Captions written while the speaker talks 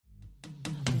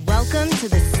Welcome to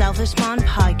the Selfish Mom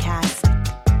Podcast,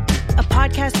 a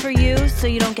podcast for you so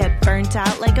you don't get burnt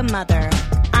out like a mother.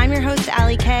 I'm your host,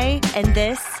 Allie Kay, and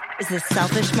this is the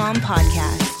Selfish Mom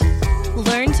Podcast.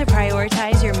 Learn to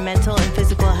prioritize your mental and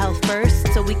physical health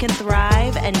first so we can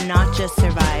thrive and not just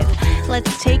survive.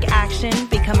 Let's take action,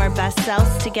 become our best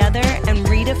selves together, and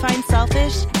redefine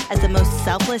selfish as the most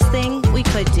selfless thing we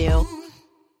could do.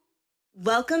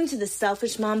 Welcome to the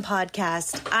Selfish Mom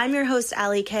Podcast. I'm your host,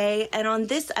 Allie Kay, and on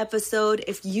this episode,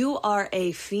 if you are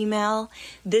a female,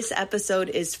 this episode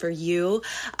is for you.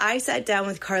 I sat down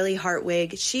with Carly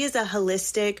Hartwig. She is a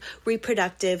holistic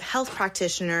reproductive health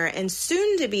practitioner and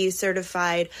soon to be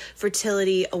certified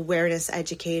fertility awareness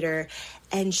educator,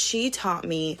 and she taught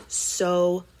me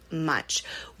so much.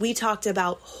 We talked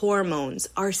about hormones,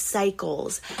 our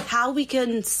cycles, how we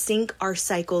can sync our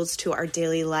cycles to our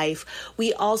daily life.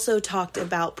 We also talked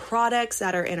about products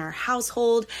that are in our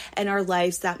household and our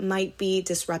lives that might be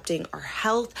disrupting our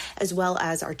health as well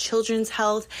as our children's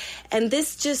health. And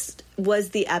this just was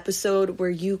the episode where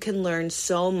you can learn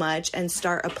so much and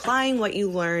start applying what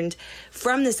you learned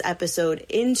from this episode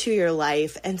into your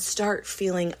life and start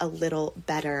feeling a little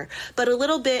better. But a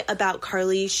little bit about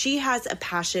Carly. She has a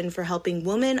passion for helping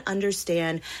women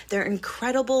understand their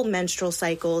incredible menstrual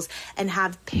cycles and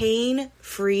have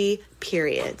pain-free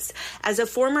periods. As a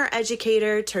former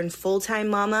educator turned full-time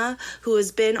mama who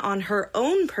has been on her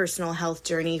own personal health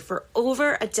journey for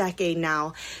over a decade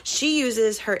now, she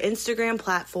uses her Instagram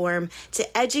platform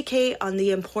to educate on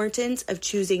the importance of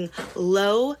choosing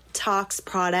low tox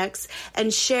products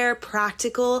and share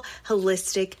practical,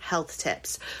 holistic health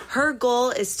tips. Her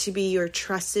goal is to be your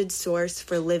trusted source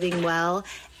for living well,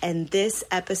 and this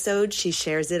episode, she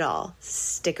shares it all.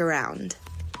 Stick around.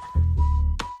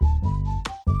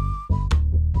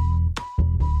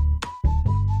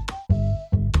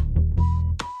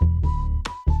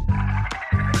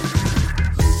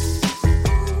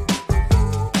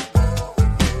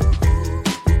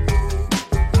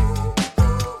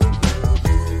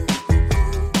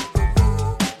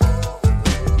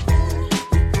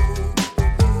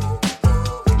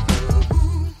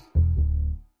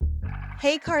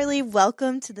 Hey, Carly,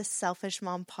 welcome to the Selfish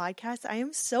Mom Podcast. I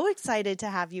am so excited to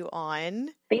have you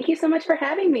on. Thank you so much for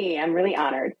having me. I'm really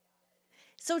honored.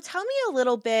 So tell me a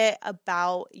little bit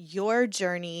about your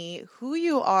journey, who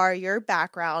you are, your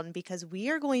background, because we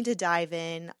are going to dive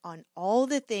in on all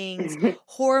the things,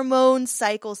 hormone,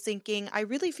 cycle syncing. I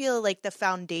really feel like the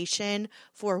foundation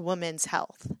for women's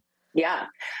health. Yeah.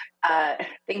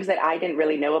 Things that I didn't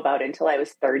really know about until I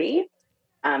was 30.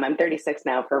 I'm 36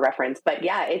 now for reference, but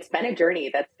yeah, it's been a journey.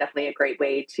 That's definitely a great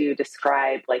way to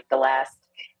describe like the last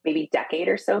maybe decade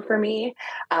or so for me.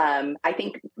 I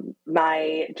think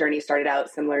my journey started out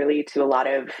similarly to a lot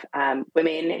of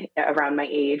women around my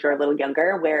age or a little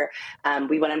younger, where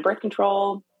we went on birth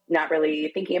control, not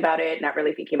really thinking about it, not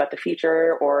really thinking about the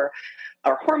future or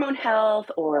our hormone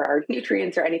health or our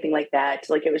nutrients or anything like that.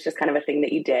 Like it was just kind of a thing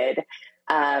that you did.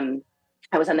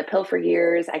 I was on the pill for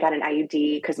years. I got an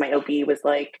IUD because my OB was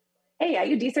like, hey,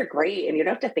 IUDs are great and you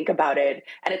don't have to think about it.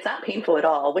 And it's not painful at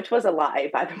all, which was a lie,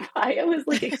 by the way. It was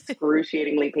like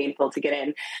excruciatingly painful to get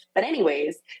in. But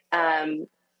anyways, then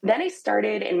I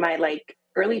started in my like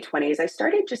early 20s. I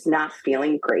started just not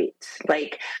feeling great.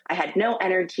 Like I had no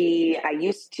energy. I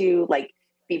used to like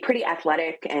be pretty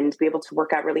athletic and be able to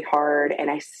work out really hard.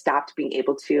 And I stopped being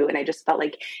able to. And I just felt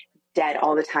like dead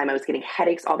all the time. I was getting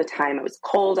headaches all the time. I was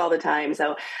cold all the time.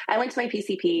 So I went to my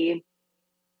PCP.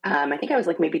 I think I was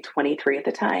like maybe 23 at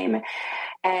the time.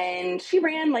 And she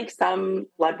ran like some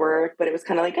blood work, but it was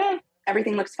kind of like,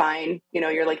 everything looks fine. You know,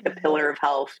 you're like the pillar of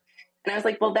health. And I was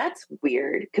like, well, that's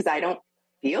weird because I don't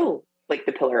feel like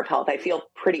the pillar of health. I feel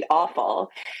pretty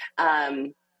awful.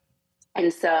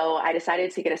 And so I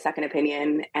decided to get a second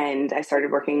opinion and I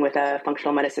started working with a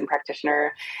functional medicine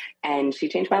practitioner and she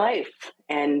changed my life.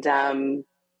 And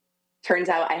turns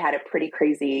out I had a pretty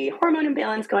crazy hormone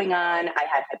imbalance going on. I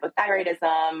had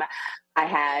hypothyroidism. I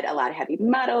had a lot of heavy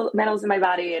metals in my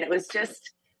body. And it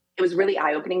was really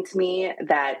eye-opening to me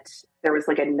that there was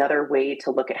like another way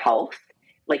to look at health,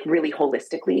 like really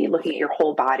holistically, looking at your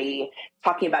whole body,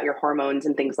 talking about your hormones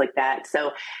and things like that.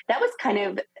 So that was kind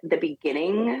of the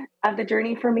beginning of the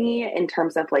journey for me in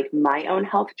terms of like my own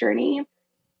health journey.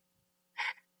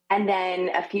 And then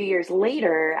a few years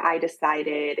later, I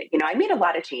decided, I made a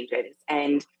lot of changes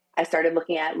and I started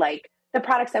looking at like the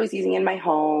products I was using in my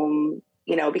home,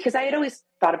 because I had always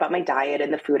thought about my diet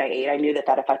and the food I ate. I knew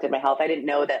that affected my health. I didn't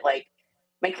know that like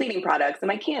my cleaning products and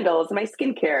my candles and my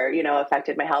skincare,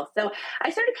 affected my health. So I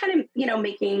started kind of,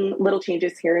 making little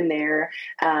changes here and there.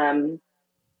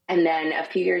 And then a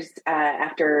few years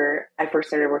after I first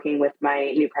started working with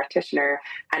my new practitioner,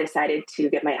 I decided to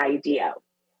get my IUD out.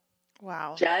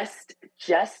 Wow. Just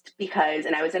because,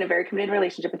 and I was in a very committed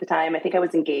relationship at the time. I think I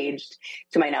was engaged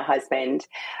to my now husband.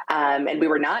 And we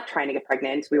were not trying to get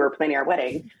pregnant. We were planning our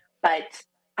wedding, but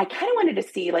I kind of wanted to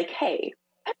see like, hey,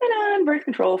 I've been on birth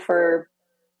control for,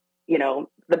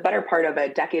 the better part of a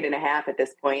decade and a half at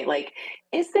this point. Like,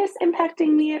 is this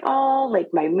impacting me at all? Like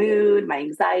my mood, my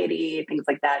anxiety, things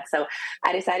like that. So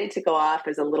I decided to go off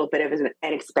as a little bit of an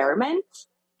experiment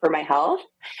for my health.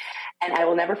 And I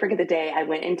will never forget the day I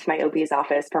went into my OB's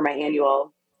office for my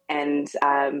annual, and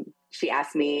she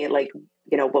asked me like,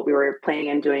 what we were planning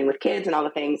on doing with kids and all the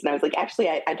things. And I was like, actually,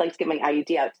 I'd like to get my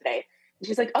IUD out today. And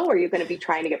she's like, oh, are you going to be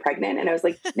trying to get pregnant? And I was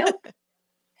like, nope.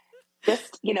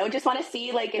 Just want to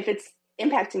see like if it's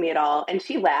impacting me at all. And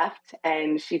she laughed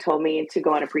and she told me to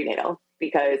go on a prenatal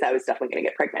because I was definitely going to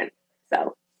get pregnant.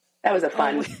 So that was a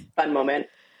fun moment.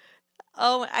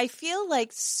 Oh, I feel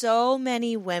like so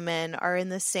many women are in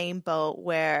the same boat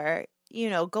where,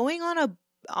 going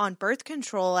on birth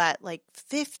control at like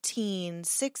 15,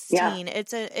 16,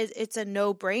 it's a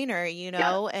no-brainer,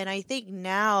 Yeah. And I think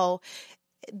now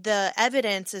the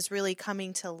evidence is really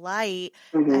coming to light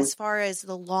Mm-hmm. as far as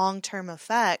the long-term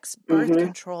effects birth Mm-hmm.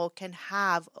 control can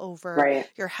have over Right.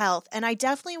 your health. And I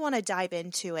definitely want to dive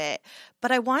into it,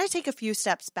 but I want to take a few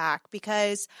steps back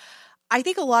because I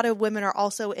think a lot of women are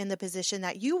also in the position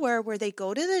that you were, where they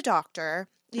go to the doctor,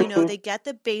 Mm-hmm. they get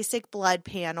the basic blood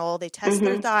panel, they test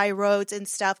their thyroids,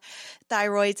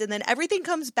 and then everything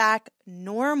comes back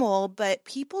normal, but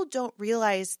people don't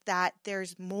realize that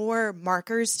there's more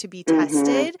markers to be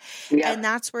tested. Yeah. And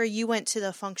that's where you went to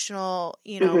the functional,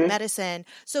 medicine.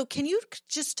 So can you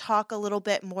just talk a little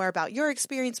bit more about your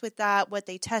experience with that, what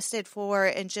they tested for,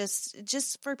 and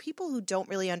just for people who don't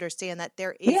really understand that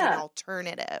there is an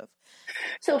alternative?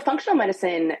 So functional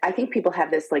medicine, I think people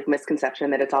have this like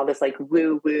misconception that it's all this like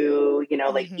woo woo,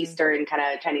 like Eastern kind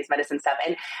of Chinese medicine stuff.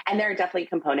 And there are definitely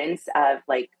components of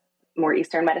like more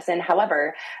Eastern medicine.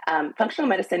 However, functional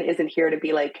medicine isn't here to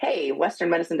be like, hey, Western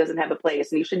medicine doesn't have a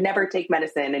place and you should never take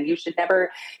medicine and you should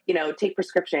never, take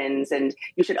prescriptions and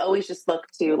you should always just look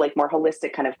to like more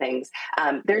holistic kind of things.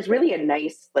 There's really a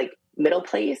nice like middle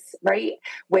place, right?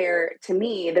 Where to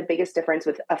me, the biggest difference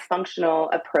with a functional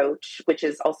approach, which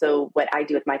is also what I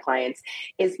do with my clients,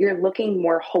 is you're looking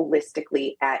more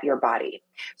holistically at your body.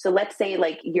 So let's say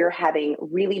like you're having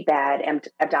really bad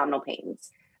abdominal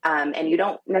pains. And you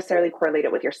don't necessarily correlate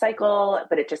it with your cycle,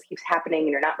 but it just keeps happening and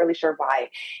you're not really sure why.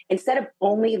 Instead of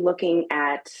only looking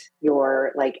at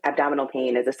your like abdominal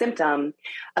pain as a symptom,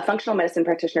 a functional medicine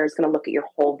practitioner is going to look at your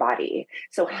whole body.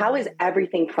 So how is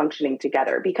everything functioning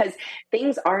together? Because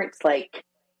things aren't like,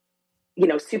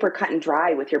 super cut and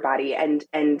dry with your body, and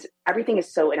everything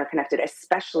is so interconnected,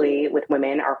 especially with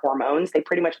women. Our hormones, they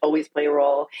pretty much always play a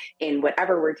role in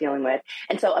whatever we're dealing with.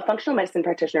 And so a functional medicine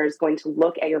practitioner is going to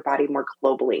look at your body more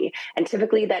globally. And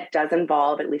typically that does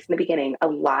involve, at least in the beginning, a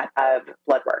lot of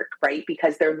blood work, right?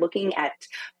 Because they're looking at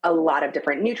a lot of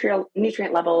different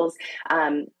nutrient levels.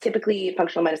 Typically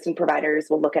functional medicine providers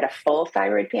will look at a full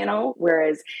thyroid panel,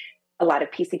 whereas a lot of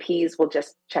PCPs will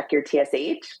just check your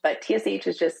TSH, but TSH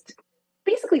is just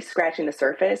basically scratching the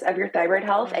surface of your thyroid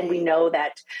health. And we know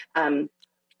that,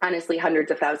 honestly,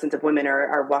 hundreds of thousands of women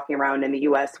are walking around in the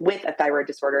US with a thyroid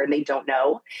disorder and they don't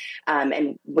know.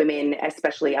 And women,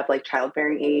 especially of like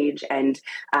childbearing age and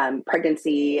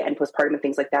pregnancy and postpartum and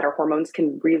things like that, our hormones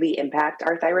can really impact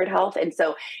our thyroid health. And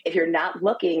so if you're not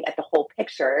looking at the whole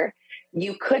picture,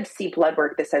 you could see blood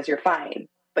work that says you're fine,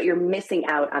 but you're missing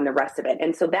out on the rest of it.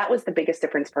 And so that was the biggest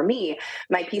difference for me.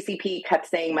 My PCP kept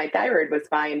saying my thyroid was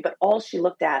fine, but all she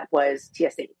looked at was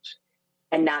TSH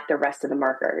and not the rest of the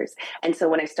markers. And so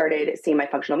when I started seeing my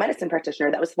functional medicine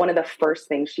practitioner, that was one of the first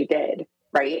things she did,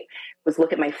 right? Was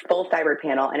look at my full thyroid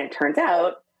panel. And it turns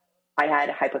out I had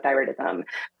hypothyroidism.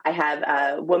 I have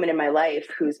a woman in my life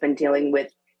who's been dealing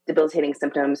with debilitating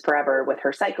symptoms forever with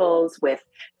her cycles, with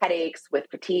headaches, with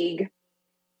fatigue.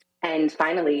 And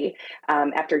finally,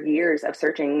 after years of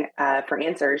searching for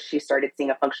answers, she started seeing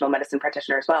a functional medicine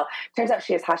practitioner as well. Turns out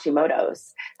she has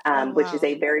Hashimoto's, which is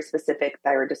a very specific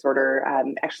thyroid disorder,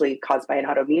 actually caused by an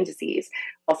autoimmune disease,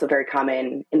 also very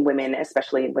common in women,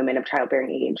 especially in women of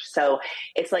childbearing age. So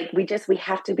it's like we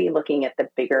have to be looking at the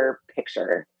bigger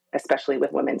picture, especially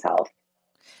with women's health.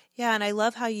 Yeah, and I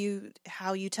love how you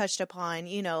touched upon,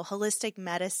 holistic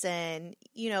medicine,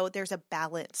 there's a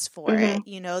balance for it.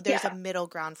 There's a middle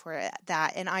ground for it,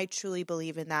 that, and I truly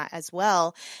believe in that as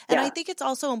well. And I think it's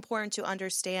also important to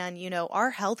understand,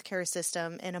 our healthcare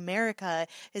system in America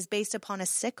is based upon a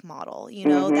sick model,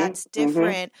 that's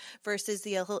different versus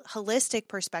the holistic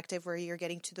perspective where you're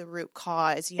getting to the root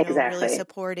cause, really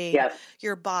supporting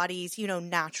your body's,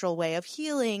 natural way of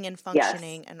healing and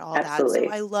functioning and all that.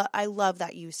 So I love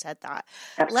that you said that.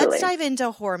 Let's dive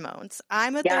into hormones.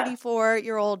 I'm a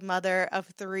 34-year-old mother of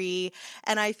 3,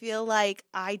 and I feel like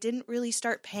I didn't really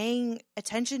start paying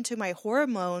attention to my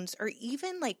hormones or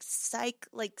even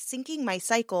syncing my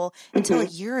cycle until a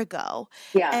year ago.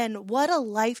 And what a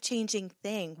life-changing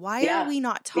thing. Why are we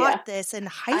not taught this in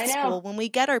high school when we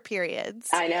get our periods?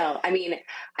 I know. I mean,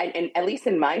 and at least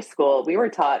in my school, we were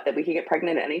taught that we could get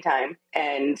pregnant at any time,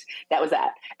 and that was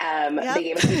that. They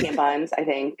gave us some tampons, I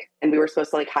think, and we were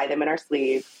supposed to hide them in our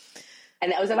sleeve,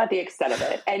 and that was about the extent of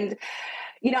it. And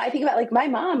I think about my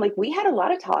mom, we had a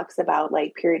lot of talks about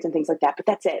periods and things like that, but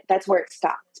that's it. That's where it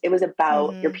stopped. It was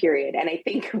about your period. And I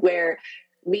think where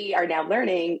we are now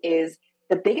learning is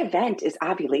the big event is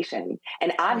ovulation,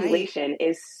 and ovulation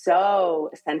is so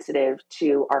sensitive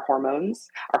to our hormones,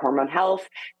 our hormone health,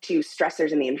 to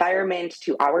stressors in the environment,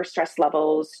 to our stress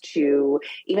levels, to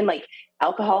even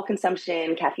alcohol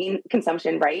consumption, caffeine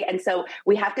consumption, right? And so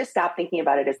we have to stop thinking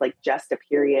about it as just a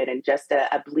period and just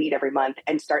a bleed every month,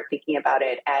 and start thinking about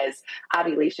it as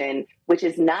ovulation, which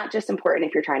is not just important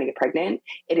if you're trying to get pregnant.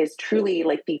 It is truly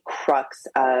the crux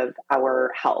of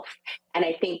our health. And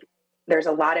I think there's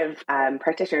a lot of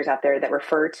practitioners out there that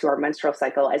refer to our menstrual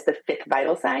cycle as the 5th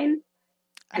vital sign.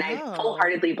 And I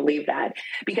wholeheartedly believe that,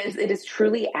 because it is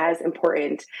truly as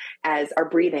important as our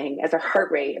breathing, as our heart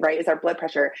rate, right? As our blood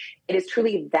pressure. It is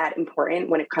truly that important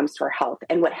when it comes to our health.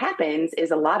 And what happens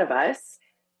is a lot of us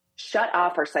shut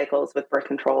off our cycles with birth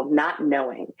control, not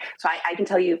knowing. So I can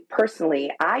tell you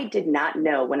personally, I did not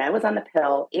know when I was on the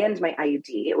pill and my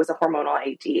IUD, it was a hormonal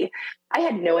IUD. I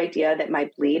had no idea that my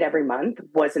bleed every month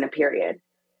wasn't a period.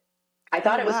 I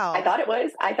thought it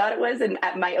was. And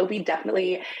my OB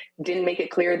definitely didn't make it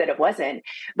clear that it wasn't.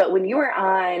 But when you are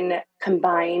on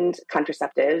combined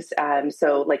contraceptives,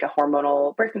 so a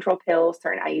hormonal birth control pill,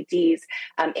 certain IUDs,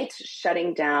 it's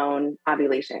shutting down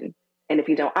ovulation. And if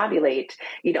you don't ovulate,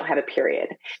 you don't have a period.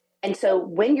 And so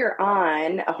when you're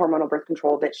on a hormonal birth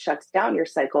control that shuts down your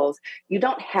cycles, you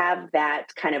don't have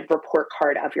that kind of report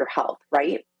card of your health,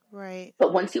 right? Right.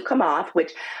 But once you come off,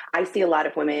 which I see a lot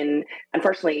of women,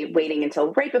 unfortunately, waiting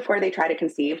until right before they try to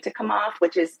conceive to come off,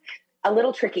 which is a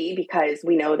little tricky because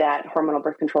we know that hormonal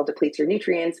birth control depletes your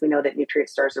nutrients. We know that nutrient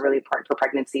stores are really important for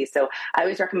pregnancy. So I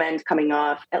always recommend coming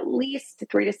off at least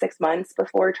 3 to 6 months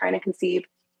before trying to conceive.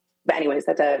 But anyways,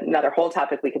 that's another whole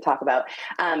topic we could talk about.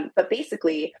 But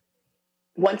basically,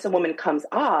 once a woman comes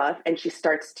off and she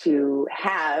starts to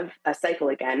have a cycle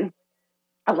again,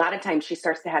 a lot of times she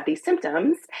starts to have these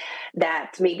symptoms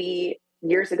that maybe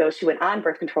years ago she went on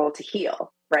birth control to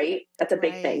heal, right? That's a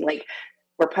big thing.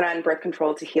 We're put on birth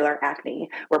control to heal our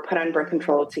acne. We're put on birth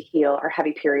control to heal our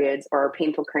heavy periods or our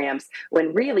painful cramps,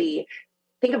 when really,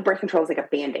 think of birth control as like a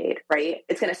Band-Aid, right?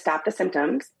 It's going to stop the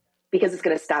symptoms because it's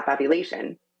going to stop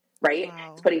ovulation, right?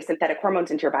 Wow. It's putting synthetic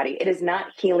hormones into your body. It is not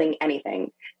healing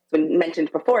anything. When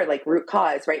mentioned before, root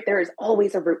cause, right? There is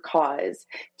always a root cause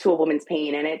to a woman's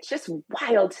pain. And it's just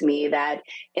wild to me that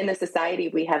in the society,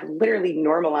 we have literally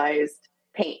normalized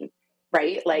pain,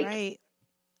 right?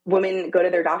 Women go to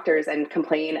their doctors and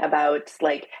complain about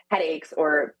headaches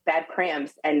or bad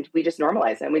cramps, and we just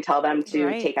normalize them. We tell them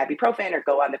to take ibuprofen or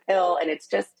go on the pill. And it's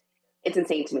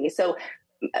insane to me. So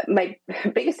my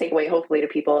biggest takeaway, hopefully, to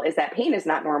people is that pain is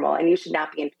not normal, and you should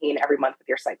not be in pain every month with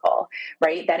your cycle,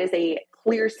 right? That is a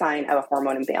clear sign of a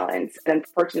hormone imbalance. And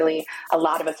unfortunately, a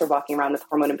lot of us are walking around with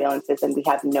hormone imbalances and we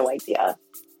have no idea.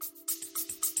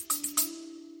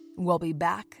 We'll be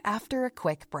back after a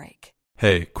quick break.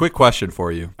 Hey, quick question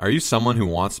for you. Are you someone who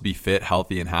wants to be fit,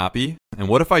 healthy, and happy? And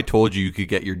what if I told you could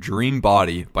get your dream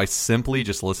body by simply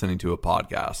just listening to a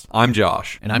podcast? I'm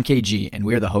Josh. And I'm KG, and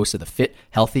we're the hosts of the Fit,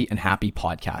 Healthy, and Happy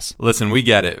podcast. Listen, we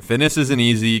get it. Fitness isn't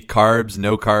easy. Carbs,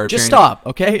 no carbs. Just stop,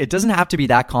 okay? It doesn't have to be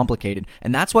that complicated.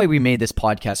 And that's why we made this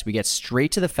podcast. We get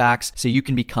straight to the facts so you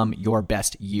can become your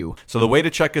best you. So the way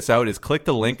to check us out is click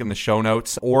the link in the show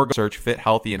notes or search Fit,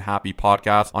 Healthy, and Happy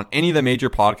podcast on any of the major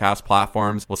podcast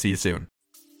platforms. We'll see you soon.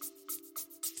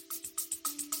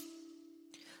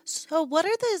 So what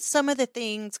are some of the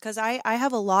things, because I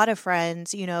have a lot of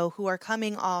friends, who are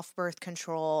coming off birth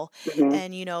control Mm-hmm.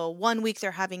 and, one week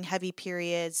they're having heavy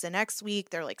periods, the next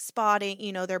week they're like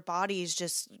spotting, their body's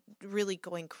just really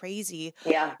going crazy.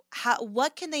 Yeah.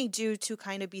 What can they do to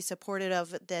kind of be supportive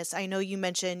of this? I know you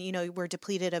mentioned, we're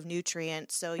depleted of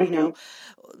nutrients. So,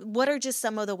 Mm-hmm. what are just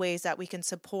some of the ways that we can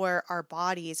support our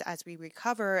bodies as we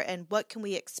recover, and what can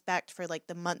we expect for like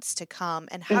the months to come,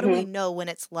 and how do we Mm-hmm. know when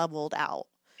it's leveled out?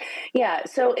 Yeah,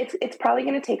 so it's probably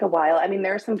going to take a while. I mean,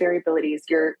 there are some variabilities.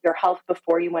 Your health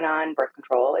before you went on birth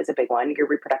control is a big one. Your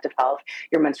reproductive health,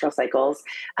 your menstrual cycles,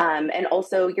 and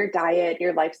also your diet,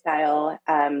 your lifestyle.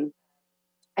 I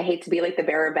hate to be like the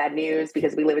bearer of bad news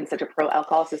because we live in such a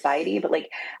pro-alcohol society, but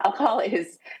like alcohol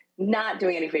is not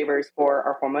doing any favors for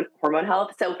our hormone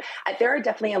health. So there are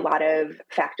definitely a lot of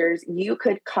factors. You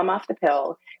could come off the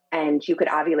pill and you could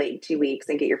ovulate in 2 weeks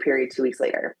and get your period 2 weeks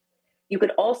later. You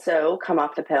could also come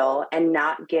off the pill and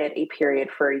not get a period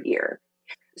for a year.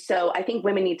 So I think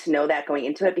women need to know that going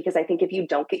into it, because I think if you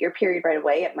don't get your period right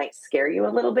away, it might scare you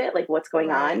a little bit, like what's going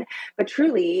Right. on. But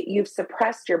truly, you've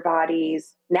suppressed your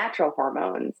body's natural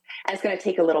hormones, and it's going to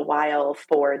take a little while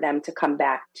for them to come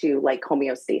back to like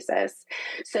homeostasis.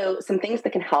 So some things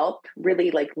that can help,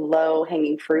 really like low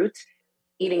hanging fruit,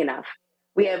 eating enough.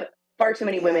 We have far too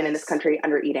many women in this Yes. country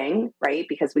under eating, right?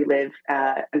 Because we live,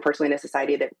 unfortunately, in a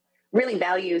society that really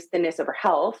values thinness over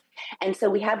health. And so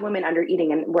we have women under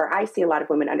eating. And where I see a lot of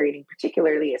women under eating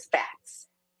particularly is fats.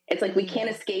 It's like we can't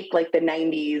escape like the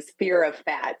 90s fear of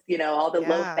fats, all the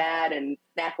low Yeah. fat and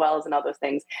snack wells and all those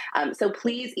things. So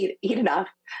please eat enough.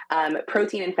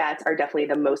 Protein and fats are definitely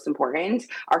the most important.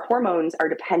 Our hormones are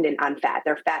dependent on fat.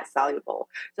 They're fat soluble.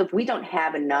 So if we don't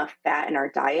have enough fat in our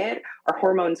diet, our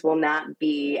hormones will not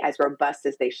be as robust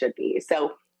as they should be.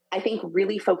 So I think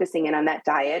really focusing in on that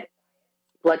diet,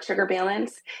 blood sugar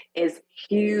balance, is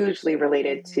hugely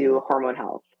related to hormone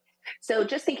health. So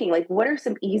just thinking like, what are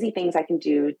some easy things I can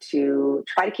do to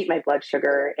try to keep my blood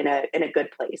sugar in a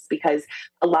good place? Because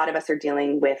a lot of us are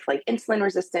dealing with like insulin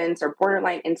resistance or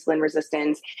borderline insulin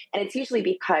resistance. And it's usually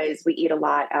because we eat a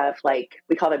lot of like,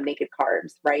 we call them naked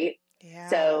carbs, right? Yeah.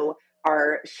 So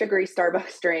our sugary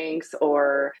Starbucks drinks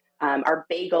or our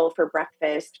bagel for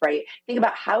breakfast, right? Think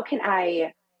about how can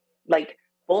I like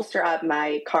bolster up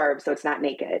my carbs so it's not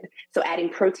naked. So adding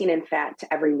protein and fat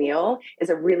to every meal is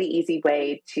a really easy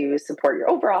way to support your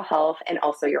overall health and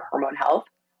also your hormone health.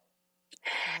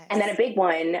 Yes. And then a big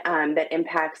one that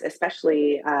impacts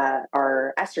especially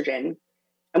our estrogen.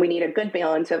 And we need a good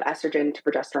balance of estrogen to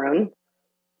progesterone.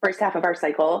 First half of our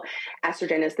cycle,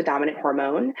 estrogen is the dominant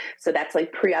hormone. So that's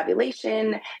like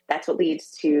pre-ovulation. That's what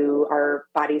leads to our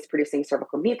bodies producing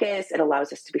cervical mucus. It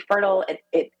allows us to be fertile.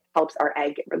 It helps our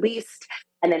egg get released.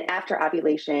 And then after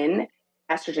ovulation,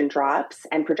 estrogen drops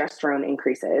and progesterone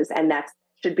increases. And that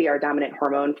should be our dominant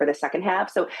hormone for the second half.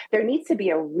 So there needs to be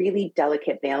a really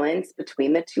delicate balance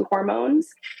between the two hormones.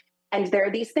 And there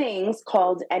are these things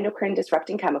called endocrine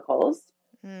disrupting chemicals.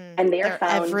 And they're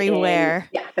found everywhere.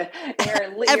 They're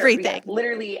Everything.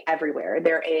 literally everywhere.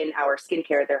 They're in our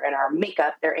skincare, they're in our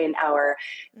makeup, they're in our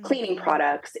cleaning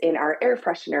products, in our air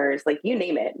fresheners, like you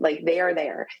name it, like they are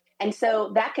there. And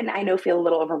so that can, I know, feel a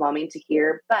little overwhelming to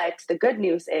hear, but the good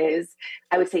news is,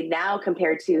 I would say now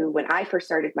compared to when I first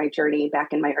started my journey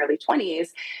back in my early 20s,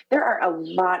 there are a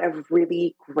lot of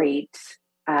really great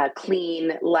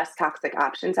clean, less toxic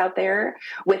options out there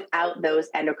without those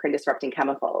endocrine disrupting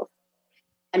chemicals.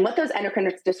 And what those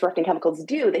endocrine disrupting chemicals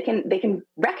do, they can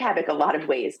wreak havoc a lot of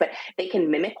ways, but they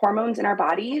can mimic hormones in our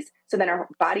bodies. So then our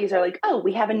bodies are like, oh,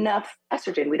 we have enough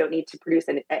estrogen. We don't need to produce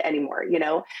any anymore.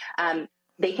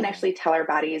 They can actually tell our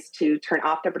bodies to turn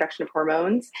off the production of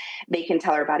hormones. They can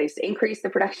tell our bodies to increase the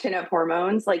production of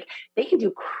hormones. Like they can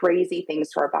do crazy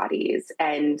things to our bodies.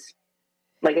 And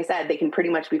like I said, they can pretty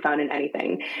much be found in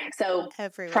anything. So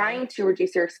Everywhere. Trying to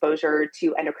reduce your exposure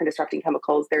to endocrine disrupting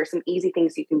chemicals, there are some easy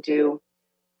things you can do.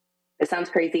 It sounds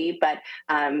crazy, but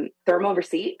thermal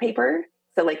receipt paper.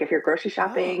 So like if you're grocery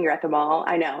shopping, you're at the mall,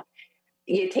 I know,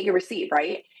 you take a receipt,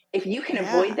 right? If you can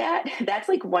avoid that, that's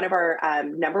like one of our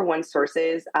number one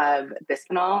sources of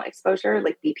bisphenol exposure,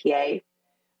 like BPA.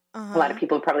 A lot of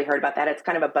people have probably heard about that. It's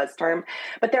kind of a buzz term,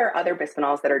 but there are other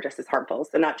bisphenols that are just as harmful.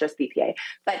 So not just BPA,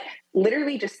 but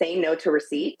literally just saying no to a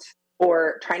receipt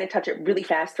or trying to touch it really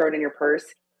fast, throw it in your purse,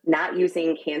 not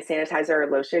using hand sanitizer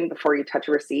or lotion before you touch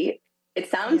a receipt. It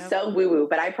sounds so woo-woo,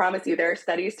 but I promise you there are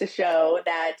studies to show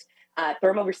that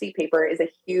thermal receipt paper is a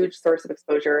huge source of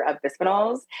exposure of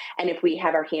bisphenols. And if we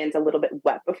have our hands a little bit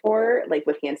wet before, like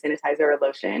with hand sanitizer or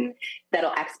lotion,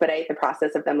 that'll expedite the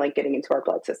process of them like getting into our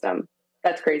blood system.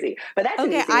 That's crazy. But that's an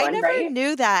Okay, easy I one, never right?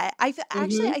 knew that.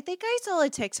 Actually, Mm-hmm. I think I saw a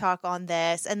TikTok on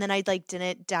this, and then I like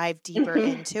didn't dive deeper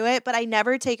Mm-hmm. into it. But I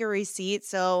never take a receipt,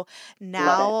 so Love it.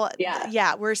 now, Yeah.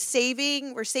 yeah, we're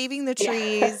saving the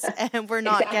trees, Yeah. and we're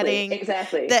not Exactly. getting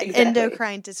Exactly. the Exactly.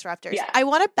 endocrine disruptors. Yeah. I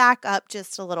want to back up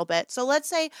just a little bit. So let's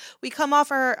say we come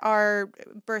off our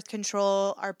birth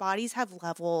control, our bodies have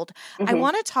leveled. I Mm-hmm.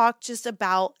 want to talk just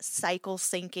about cycle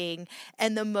syncing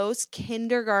and the most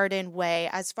kindergarten way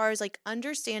as far as like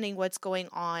understanding what's going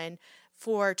on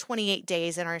for 28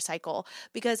 days in our cycle,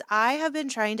 because I have been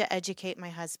trying to educate my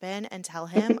husband and tell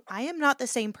him I am not the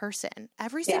same person.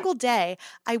 Every Yeah. single day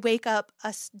I wake up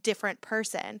a different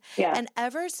person. Yeah. And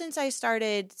ever since I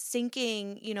started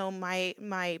syncing,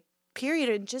 my period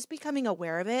and just becoming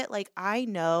aware of it, like I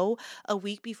know a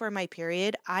week before my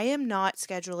period, I am not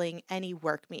scheduling any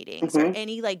work meetings or Mm-hmm.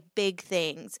 any like big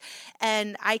things.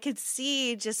 And I could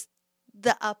see just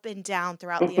the up and down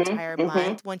throughout the entire Mm-hmm. Mm-hmm.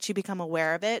 month once you become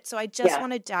aware of it. So I just Yeah.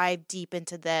 want to dive deep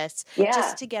into this Yeah.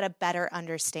 just to get a better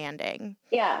understanding.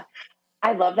 Yeah.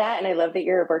 I love that. And I love that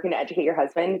you're working to educate your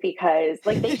husband, because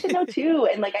like they should know too.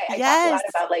 And like I talk a lot Yes.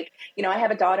 about like, I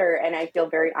have a daughter, and I feel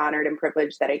very honored and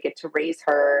privileged that I get to raise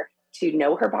her to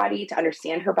know her body, to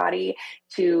understand her body,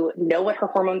 to know what her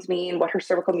hormones mean, what her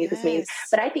cervical mucus means. Yes.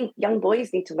 But I think young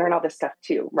boys need to learn all this stuff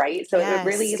too, right? So it would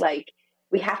really like,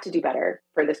 we have to do better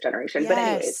for this generation. But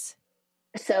anyways,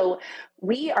 so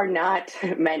we are not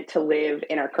meant to live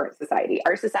in our current society.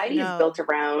 Our society is built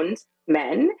around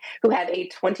men who have a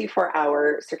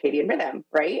 24-hour circadian rhythm,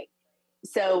 right?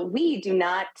 So we do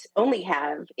not only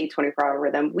have a 24-hour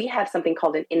rhythm, we have something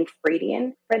called an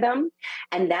infradian rhythm,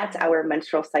 and that's our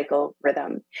menstrual cycle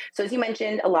rhythm. So as you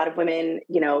mentioned, a lot of women,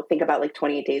 think about like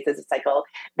 28 days as a cycle.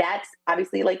 That's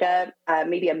obviously like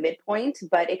maybe a midpoint,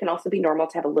 but it can also be normal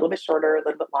to have a little bit shorter, a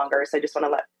little bit longer. So I just want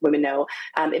to let women know,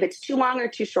 if it's too long or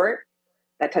too short,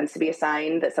 that tends to be a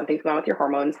sign that something's going on with your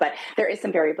hormones, but there is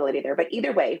some variability there. But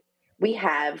either way, we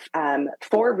have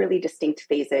 4 really distinct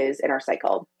phases in our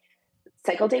cycle.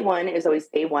 Cycle day 1 is always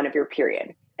day 1 of your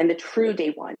period, and the true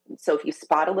day 1. So if you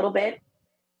spot a little bit,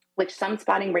 which some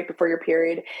spotting right before your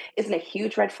period isn't a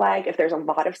huge red flag. If there's a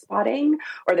lot of spotting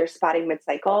or there's spotting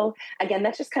mid-cycle, again,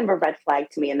 that's just kind of a red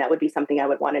flag to me. And that would be something I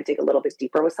would want to dig a little bit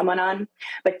deeper with someone on.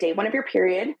 But day 1 of your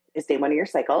period is day 1 of your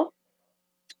cycle.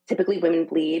 Typically, women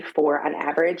bleed for, on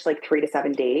average, like 3 to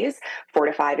 7 days. 4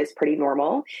 to 5 is pretty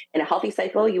normal. In a healthy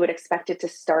cycle, you would expect it to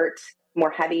start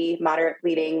more heavy, moderate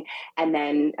bleeding, and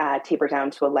then taper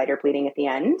down to a lighter bleeding at the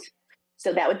end.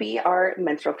 So that would be our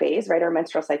menstrual phase, right? Our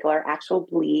menstrual cycle, our actual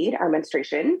bleed, our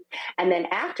menstruation. And then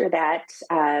after that,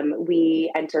 we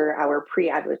enter our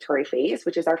pre-ovulatory phase,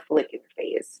 which is our follicular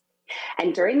phase.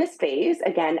 And during this phase,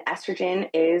 again, estrogen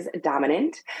is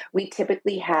dominant. We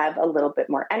typically have a little bit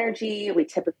more energy. We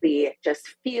typically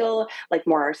just feel like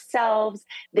more ourselves.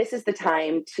 This is the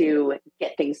time to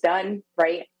get things done,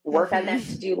 right? Work on that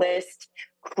to-do list,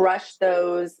 crush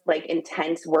those like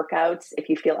intense workouts if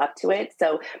you feel up to it.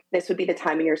 So this would be the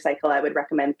time in your cycle I would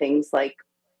recommend things like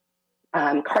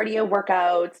cardio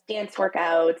workouts, dance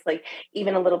workouts, like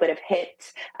even a little bit of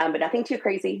HIIT, but nothing too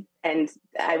crazy. And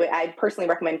I personally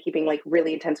recommend keeping like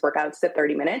really intense workouts to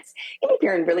 30 minutes, even if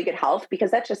you're in really good health,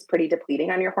 because that's just pretty depleting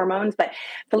on your hormones. But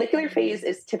follicular phase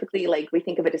is typically like, we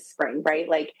think of it as spring, right?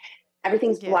 Like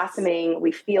everything's blossoming.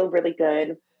 We feel really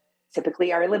good.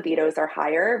 Typically our libidos are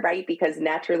higher, right? Because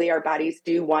naturally our bodies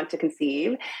do want to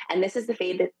conceive. And this is the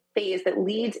phase that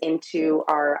leads into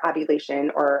our ovulation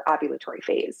or ovulatory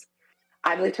phase.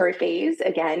 Ovulatory phase,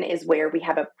 again, is where we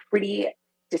have a pretty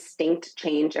distinct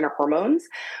change in our hormones.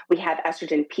 We have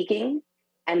estrogen peaking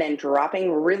and then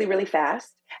dropping really, really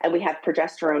fast, and we have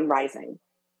progesterone rising.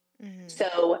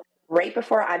 So right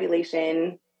before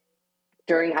ovulation,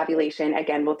 during ovulation,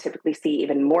 again, we'll typically see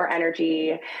even more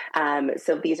energy.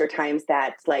 So these are times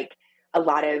that like a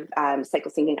lot of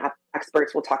cycle syncing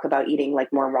experts will talk about eating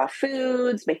like more raw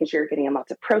foods, making sure you're getting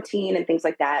lots of protein and things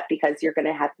like that, because you're going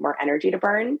to have more energy to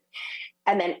burn.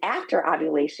 And then after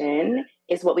ovulation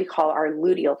is what we call our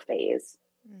luteal phase.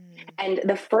 And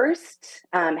the first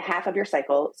half of your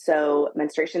cycle, so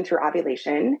menstruation through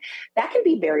ovulation, that can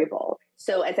be variable.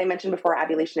 So as I mentioned before,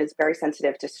 ovulation is very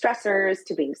sensitive to stressors,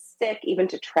 to being sick, even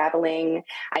to traveling.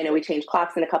 I know we change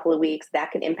clocks in a couple of weeks.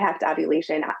 That can impact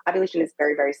ovulation. Ovulation is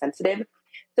very, very sensitive.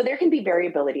 So there can be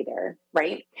variability there,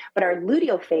 right? But our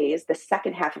luteal phase, the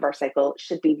second half of our cycle,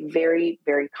 should be very,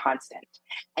 very constant.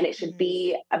 And it should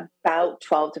be about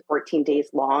 12 to 14 days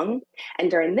long.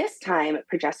 And during this time,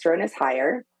 progesterone is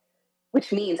higher,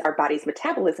 which means our body's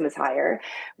metabolism is higher,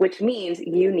 which means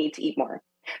you need to eat more.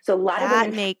 So a lot of That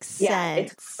women, makes sense. yeah,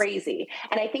 it's crazy.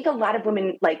 And I think a lot of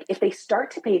women, like if they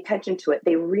start to pay attention to it,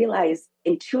 they realize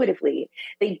intuitively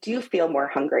they do feel more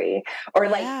hungry, or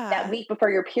like that week before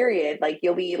your period, like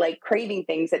you'll be like craving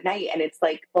things at night. And it's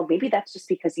like, well, maybe that's just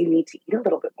because you need to eat a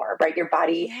little bit more, right? Your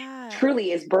body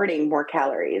truly is burning more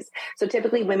calories. So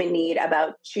typically women need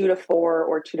about 2 to 4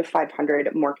 or 2 to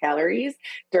 500 more calories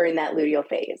during that luteal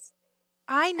phase.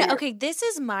 I know. Okay, this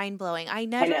is mind blowing. I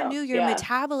never knew your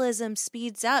metabolism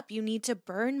speeds up. You need to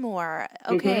burn more.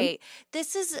 Okay,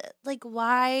 this is like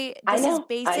why this is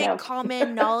basic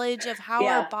common knowledge of how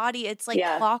our body. It's like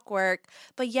clockwork,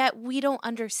 but yet we don't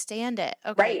understand it.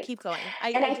 Okay, keep going.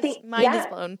 I think mind is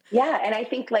blown. Yeah, and I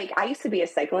think like I used to be a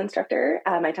cycle instructor.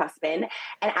 I taught spin,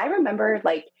 and I remember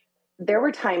like there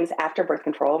were times after birth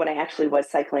control when I actually was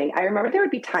cycling. I remember there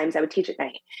would be times I would teach at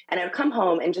night, and I would come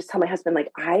home and just tell my husband like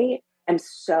I'm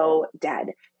so dead.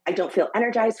 I don't feel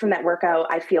energized from that workout.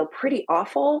 I feel pretty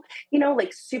awful,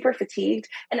 like super fatigued.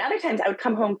 And other times I would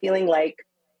come home feeling like,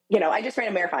 I just ran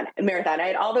a marathon. I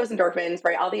had all those endorphins,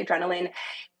 right? All the adrenaline.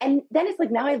 And then it's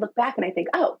like, now I look back and I think,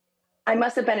 oh, I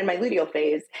must have been in my luteal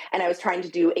phase and I was trying to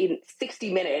do a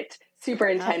 60-minute super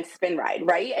intense spin ride,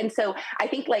 right? And so I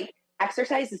think like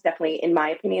exercise is definitely, in my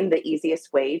opinion, the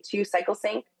easiest way to cycle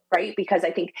sync. Right? Because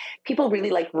I think people really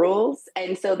like rules.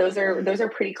 And so those are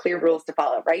pretty clear rules to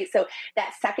follow, right? So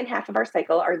that second half of our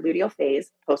cycle, our luteal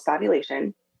phase,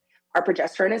 post-ovulation, our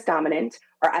progesterone is dominant,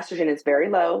 our estrogen is very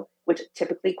low, which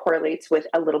typically correlates with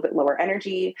a little bit lower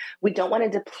energy. We don't want to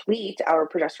deplete our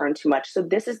progesterone too much. So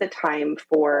this is the time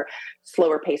for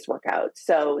slower paced workouts.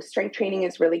 So strength training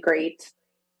is really great.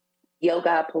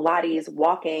 Yoga, Pilates,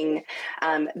 walking,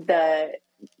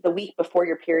 the week before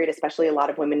your period, especially, a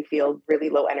lot of women feel really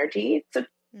low energy. So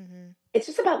it's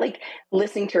just about like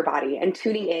listening to your body and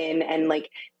tuning in and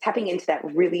like tapping into that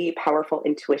really powerful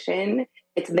intuition.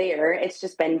 It's there. It's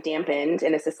just been dampened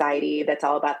in a society that's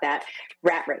all about that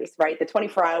rat race, right? The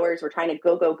 24 hours, we're trying to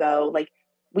go, go, go. Like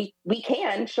we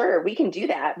can do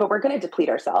that, but we're going to deplete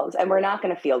ourselves and we're not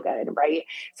going to feel good, right?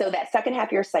 So that second half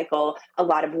of your cycle, a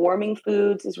lot of warming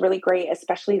foods is really great,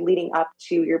 especially leading up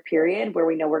to your period, where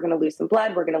we know we're going to lose some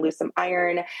blood, we're going to lose some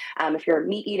iron. If you're a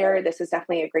meat eater, this is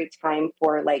definitely a great time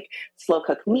for like slow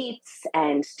cooked meats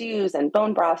and stews and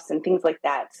bone broths and things like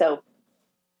that. So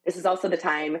this is also the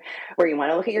time where you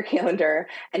want to look at your calendar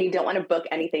and you don't want to book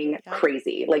anything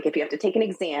crazy. Like if you have to take an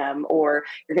exam or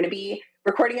you're going to be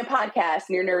recording a podcast and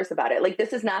you're nervous about it, like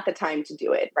this is not the time to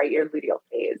do it, right? Your luteal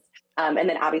phase. And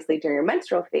then obviously during your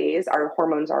menstrual phase, our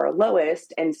hormones are our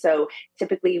lowest. And so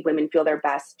typically women feel their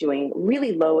best doing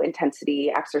really low intensity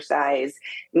exercise,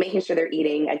 making sure they're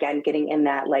eating, again, getting in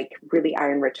that like really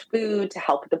iron rich food to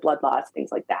help with the blood loss,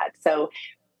 things like that. So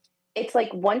it's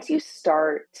like once you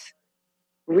start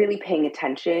really paying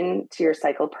attention to your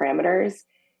cycle parameters,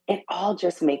 it all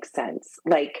just makes sense.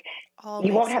 Like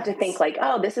you won't have to think like,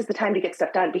 oh, this is the time to get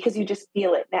stuff done, because you just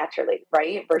feel it naturally,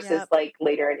 right? Versus like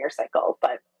later in your cycle.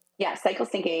 But yeah, cycle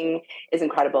syncing is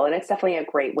incredible. And it's definitely a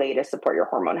great way to support your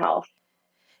hormone health.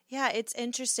 Yeah, it's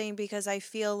interesting because I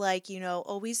feel like,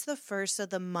 always the first of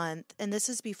the month, and this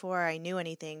is before I knew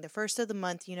anything, the first of the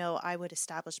month, I would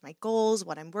establish my goals,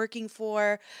 what I'm working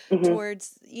for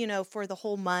towards, for the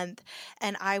whole month.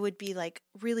 And I would be like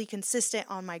really consistent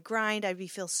on my grind.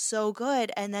 feel so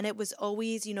good. And then it was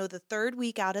always, the third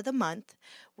week out of the month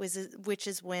which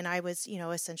is when I was,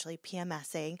 essentially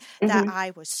PMSing, that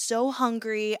I was so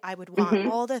hungry. I would want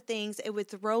all the things. It would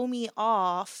throw me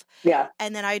off. Yeah.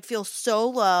 And then I'd feel so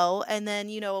low. And then,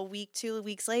 a week, 2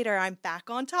 weeks later, I'm back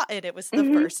on top. And it was the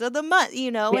first of the month,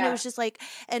 and it was just like,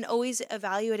 and always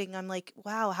evaluating. I'm like,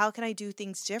 wow, how can I do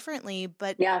things differently?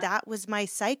 But that was my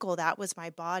cycle. That was my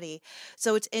body.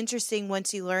 So it's interesting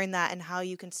once you learn that and how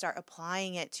you can start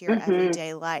applying it to your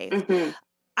everyday life.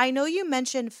 I know you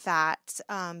mentioned fats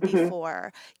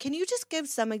before. Can you just give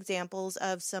some examples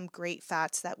of some great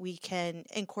fats that we can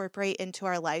incorporate into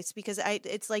our lives? Because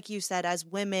it's like you said, as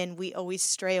women, we always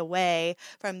stray away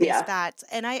from these fats.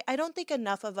 And I don't think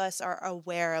enough of us are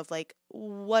aware of like,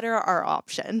 what are our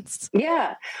options?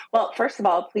 Yeah. Well, first of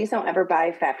all, please don't ever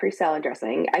buy fat-free salad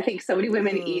dressing. I think so many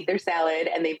women eat their salad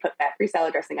and they put fat-free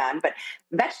salad dressing on, but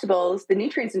vegetables, the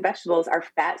nutrients in vegetables are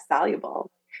fat soluble.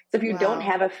 So if you don't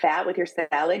have a fat with your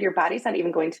salad, your body's not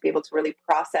even going to be able to really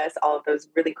process all of those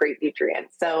really great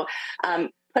nutrients. So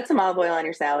put some olive oil on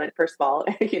your salad, first of all,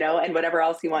 and whatever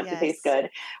else you want to taste good.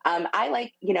 I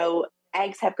like,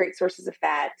 eggs have great sources of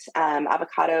fat,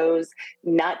 avocados,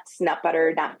 nuts, nut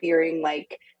butter, not fearing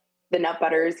like the nut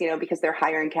butters, because they're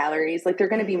higher in calories, like they're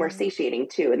going to be more satiating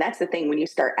too. And that's the thing, when you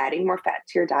start adding more fat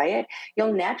to your diet,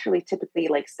 you'll naturally typically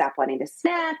like stop wanting to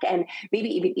snack and maybe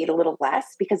even eat a little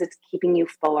less because it's keeping you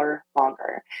fuller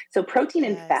longer. So protein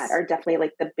and fat are definitely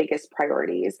like the biggest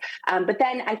priorities. But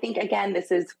then I think, again,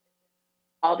 this is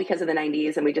all because of the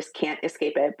 90s and we just can't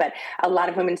escape it. But a lot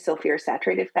of women still fear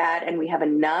saturated fat, and we have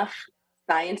enough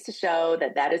science to show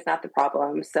that that is not the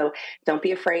problem. So don't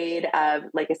be afraid of,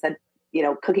 like I said,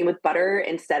 cooking with butter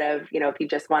instead of, if you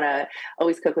just want to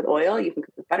always cook with oil, you can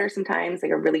cook with butter sometimes.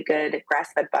 Like a really good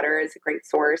grass-fed butter is a great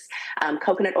source.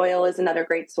 Coconut oil is another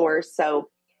great source. So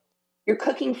your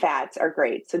cooking fats are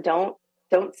great. So don't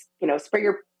spray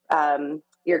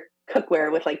your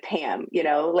cookware with like Pam,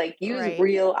 like use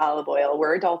real olive oil.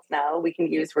 We're adults now. We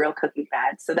can use real cooking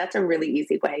fats. So that's a really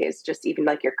easy way, is just even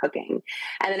like your cooking.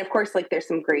 And then of course, like there's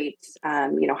some great,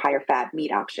 higher fat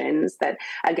meat options that,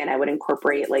 again, I would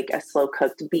incorporate like a slow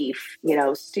cooked beef,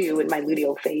 stew in my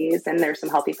luteal phase. And there's some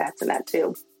healthy fats in that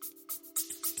too.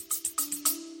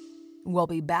 We'll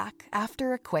be back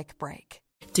after a quick break.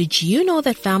 Did you know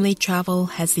that family travel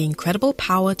has the incredible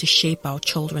power to shape our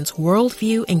children's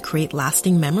worldview and create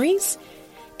lasting memories?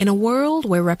 In a world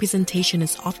where representation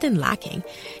is often lacking,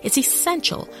 it's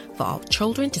essential for our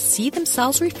children to see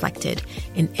themselves reflected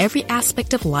in every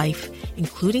aspect of life,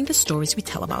 including the stories we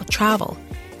tell about travel.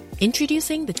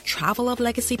 Introducing the Travel of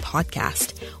Legacy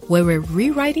podcast, where we're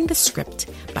rewriting the script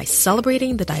by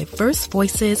celebrating the diverse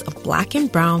voices of Black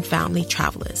and Brown family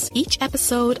travelers. Each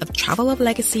episode of Travel of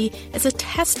Legacy is a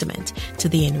testament to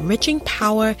the enriching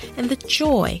power and the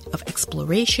joy of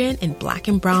exploration in Black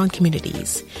and Brown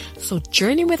communities. So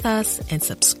journey with us and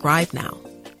subscribe now.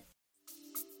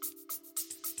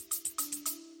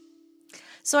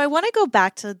 So I want to go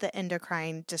back to the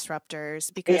endocrine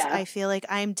disruptors because I feel like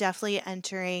I'm definitely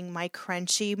entering my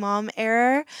crunchy mom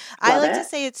era. I like to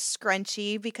say it's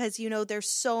scrunchy because, there's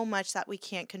so much that we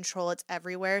can't control. It's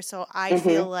everywhere. So I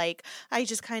feel like I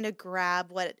just kind of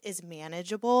grab what is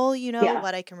manageable,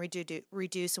 what I can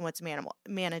reduce and what's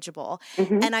manageable.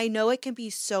 And I know it can be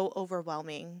so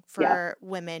overwhelming for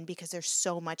women because there's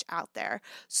so much out there.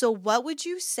 So what would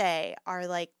you say are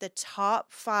like the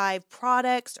top 5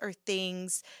 products or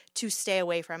things to stay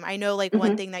away from? I know like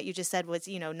one thing that you just said was,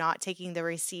 not taking the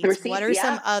receipts. What are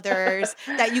some others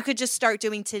that you could just start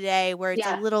doing today where it's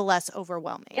a little less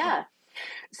overwhelming? Yeah.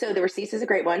 So the receipts is a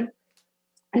great one.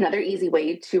 Another easy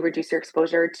way to reduce your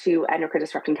exposure to endocrine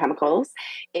disrupting chemicals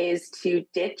is to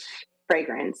ditch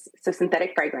fragrance. So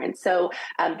synthetic fragrance. So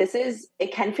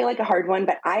it can feel like a hard one,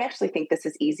 but I actually think this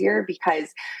is easier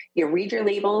because you read your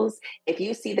labels. If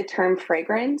you see the term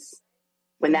fragrance,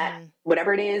 when that,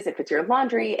 whatever it is, if it's your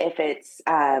laundry, if it's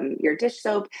your dish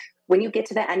soap, when you get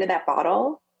to the end of that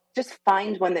bottle, just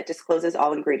find one that discloses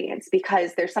all ingredients,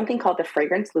 because there's something called the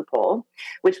fragrance loophole,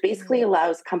 which basically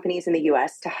allows companies in the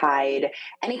US to hide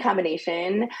any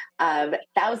combination of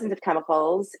thousands of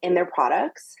chemicals in their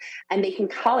products. And they can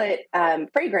call it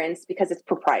fragrance because it's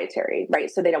proprietary,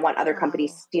 right? So they don't want other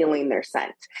companies stealing their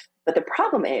scent. But the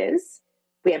problem is,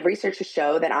 we have research to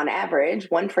show that on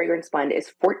average, one fragrance blend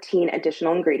is 14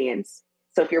 additional ingredients.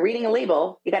 So if you're reading a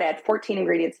label, you got to add 14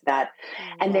 ingredients to that.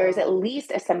 And there is at least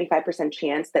a 75%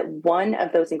 chance that one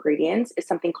of those ingredients is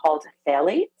something called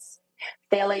phthalates.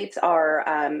 Phthalates are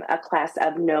a class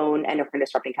of known endocrine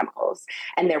disrupting chemicals,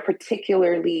 and they're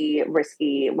particularly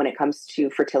risky when it comes to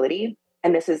fertility.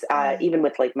 And this is even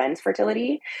with like men's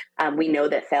fertility. We know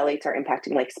that phthalates are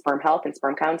impacting like sperm health and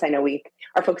sperm counts. I know we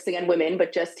are focusing on women,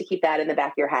 but just to keep that in the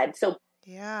back of your head. So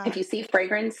if you see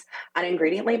fragrance on an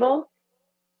ingredient label,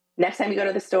 next time you go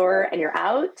to the store and you're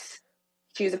out,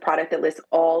 choose a product that lists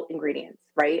all ingredients,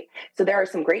 right? So there are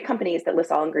some great companies that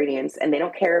list all ingredients and they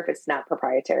don't care if it's not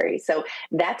proprietary. So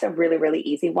that's a really, really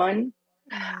easy one.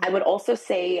 I would also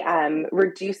say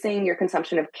reducing your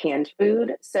consumption of canned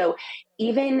food. So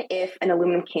even if an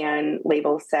aluminum can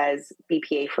label says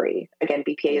BPA free, again,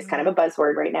 BPA is kind of a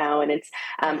buzzword right now, and it's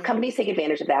companies take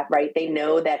advantage of that, right? They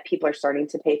know that people are starting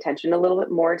to pay attention a little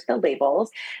bit more to the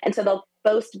labels, and so they'll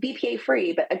boast BPA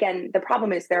free. But again, the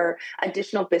problem is there are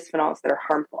additional bisphenols that are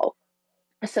harmful.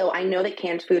 So I know that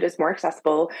canned food is more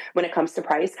accessible when it comes to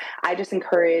price. I just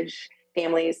encourage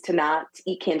families to not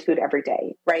eat canned food every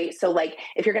day, right? So like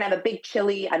if you're going to have a big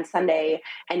chili on Sunday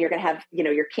and you're going to have,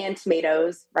 your canned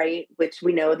tomatoes, right? Which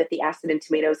we know that the acid in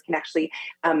tomatoes can actually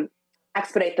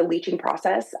expedite the leaching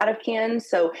process out of cans.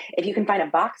 So if you can find a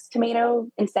boxed tomato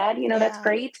instead, that's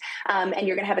great. And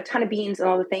you're going to have a ton of beans and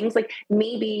all the things, like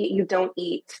maybe you don't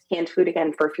eat canned food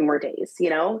again for a few more days,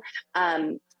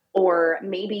 or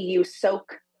maybe you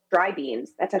soak dry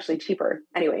beans. That's actually cheaper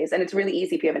anyways. And it's really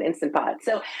easy if you have an Instant Pot.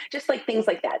 So just like things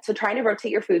like that. So trying to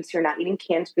rotate your food so you're not eating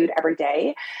canned food every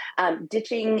day.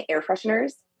 Ditching air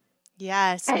fresheners.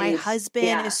 Yes, And my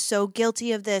husband is so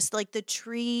guilty of this. Like the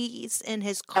trees in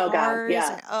his cars. Oh God,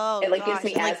 yeah. It like gives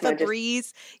me and, like asthma. the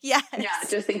breeze. Yes. Yeah,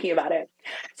 just thinking about it.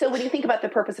 So when you think about the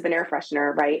purpose of an air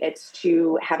freshener, right, it's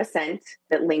to have a scent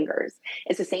that lingers.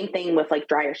 It's the same thing with like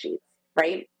dryer sheets,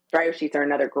 right? Dryer sheets are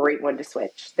another great one to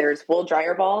switch. There's wool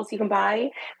dryer balls you can buy.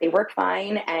 They work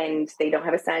fine and they don't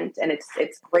have a scent, and it's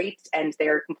great, and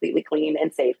they're completely clean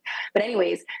and safe. But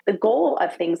anyways, the goal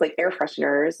of things like air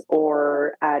fresheners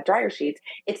or dryer sheets,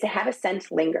 it's to have a scent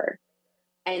linger.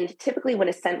 And typically when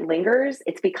a scent lingers,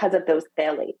 it's because of those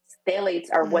phthalates. Phthalates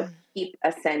are what keep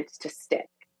a scent to stick.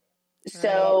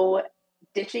 So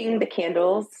ditching the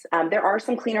candles. There are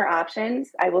some cleaner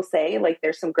options, I will say. Like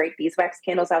there's some great beeswax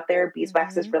candles out there.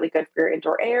 Beeswax is really good for your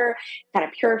indoor air, kind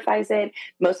of purifies it.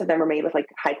 Most of them are made with like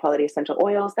high quality essential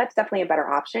oils. That's definitely a better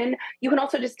option. You can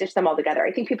also just ditch them all together.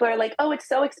 I think people are like, oh, it's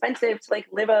so expensive to like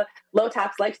live a low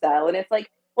tox lifestyle. And it's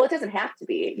like, well, it doesn't have to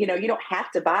be. You know, you don't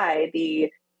have to buy the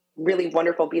really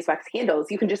wonderful beeswax candles.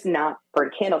 You can just not burn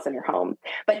candles in your home.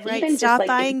 But even stop just like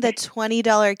buying the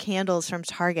 $20 candles from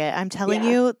Target. I'm telling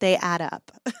you, they add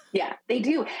up. Yeah, they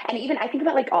do. And even I think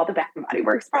about like all the Bath and Body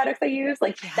Works products I use.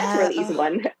 Like that's a really easy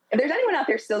one. If there's anyone out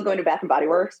there still going to Bath and Body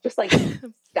Works, just like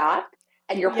stop,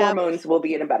 and your hormones will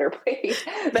be in a better place.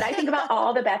 But I think about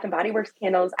all the Bath and Body Works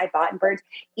candles I bought and burned,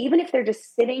 even if they're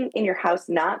just sitting in your house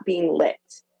not being lit.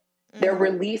 They're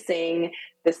releasing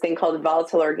this thing called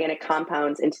volatile organic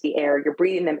compounds into the air. You're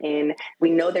breathing them in.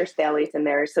 We know there's phthalates in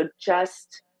there. So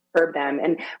just curb them.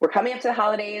 And we're coming up to the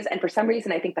holidays. And for some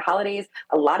reason, I think the holidays,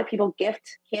 a lot of people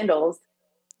gift candles.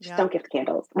 Just don't gift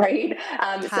candles, right?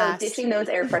 So ditching those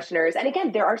air fresheners. And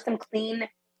again, there are some clean,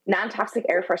 non-toxic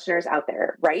air fresheners out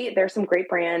there, right? There's some great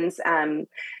brands.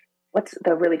 What's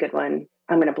the really good one?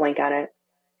 I'm going to blank on it.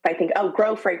 I think,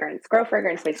 Grow Fragrance. Grow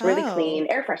Fragrance makes really clean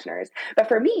air fresheners. But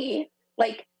for me,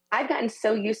 like I've gotten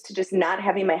so used to just not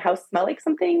having my house smell like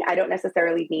something, I don't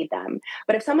necessarily need them.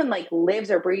 But if someone like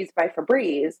lives or breathes by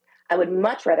Febreze, I would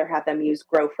much rather have them use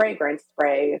Grow Fragrance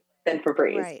spray than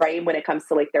Febreze, right? When it comes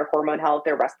to like their hormone health,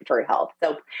 their respiratory health.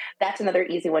 So that's another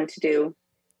easy one to do.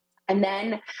 And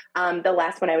then the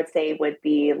last one I would say would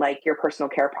be like your personal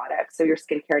care products. So your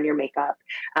skincare and your makeup.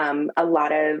 A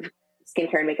lot of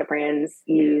skincare and makeup brands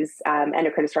use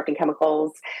endocrine disrupting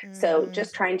chemicals. So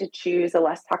just trying to choose a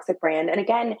less toxic brand. And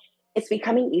again, it's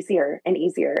becoming easier and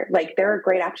easier. Like there are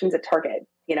great options at Target,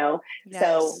 you know?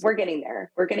 So we're getting there.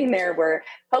 We're getting there where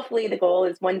hopefully the goal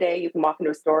is one day you can walk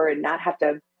into a store and not have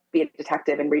to be a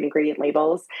detective and read ingredient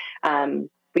labels.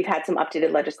 We've had some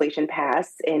updated legislation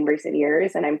pass in recent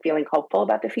years, and I'm feeling hopeful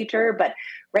about the future. But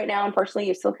right now, unfortunately,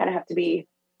 you still kind of have to be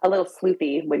a little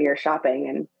sleepy when you're shopping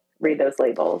and read those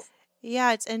labels.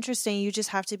 Yeah, it's interesting. You just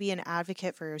have to be an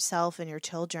advocate for yourself and your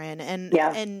children.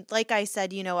 And like I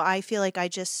said, you know, I feel like I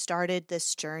just started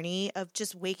this journey of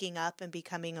just waking up and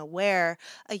becoming aware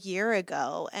a year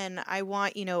ago. And I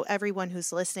want, you know, everyone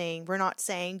who's listening, we're not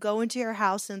saying go into your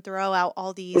house and throw out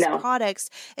all these products.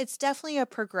 It's definitely a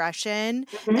progression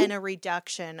and a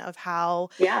reduction of how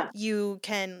you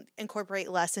can incorporate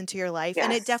less into your life.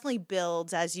 And it definitely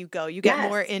builds as you go. You get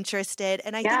more interested.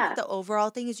 And I think the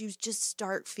overall thing is you just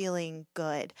start feeling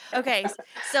good. Okay.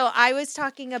 So I was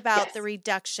talking about the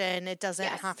reduction. It doesn't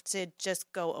have to just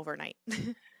go overnight.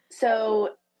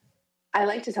 So I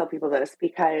like to tell people this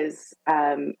because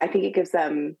I think it gives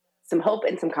them some hope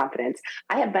and some confidence.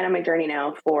 I have been on my journey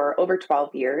now for over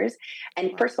 12 years.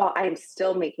 And first of all, I am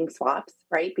still making swaps,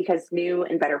 right? Because new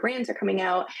and better brands are coming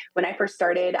out. When I first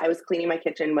started, I was cleaning my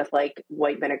kitchen with like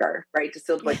white vinegar, right?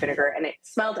 Distilled white vinegar. And it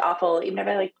smelled awful, even if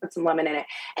I like put some lemon in it.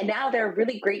 And now there are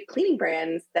really great cleaning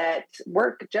brands that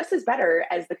work just as better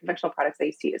as the conventional products I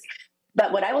used to use.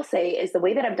 But what I will say is the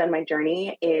way that I've done my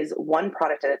journey is one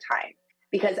product at a time.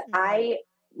 Because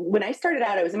when I started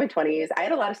out, I was in my 20s. I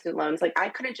had a lot of student loans. Like I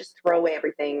couldn't just throw away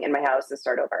everything in my house and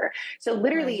start over. So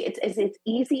literally it's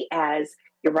easy as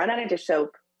you run out of dish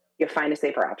soap, you find a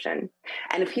safer option.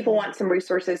 And if people want some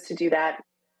resources to do that,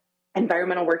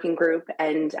 Environmental Working Group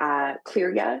and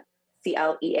Clearya,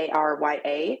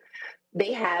 Clearya,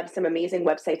 they have some amazing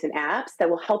websites and apps that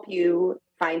will help you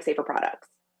find safer products.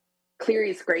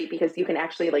 Clearya is great because you can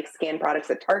actually like scan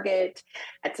products at Target,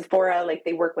 at Sephora, like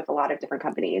they work with a lot of different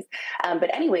companies.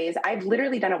 But anyways, I've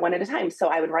literally done it one at a time. So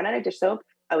I would run out of dish soap.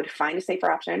 I would find a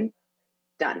safer option.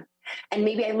 Done. And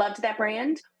maybe I loved that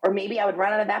brand, or maybe I would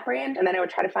run out of that brand and then I would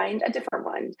try to find a different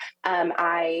one.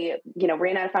 I,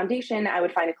 ran out of foundation, I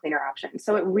would find a cleaner option.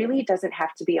 So it really doesn't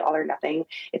have to be all or nothing.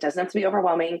 It doesn't have to be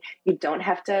overwhelming. You don't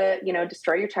have to,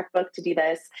 destroy your checkbook to do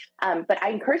this. But I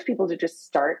encourage people to just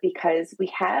start, because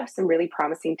we have some really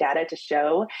promising data to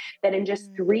show that in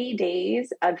just 3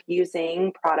 days of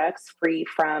using products free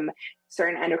from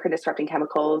certain endocrine disrupting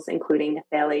chemicals, including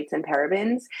phthalates and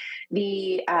parabens,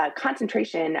 the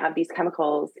concentration of these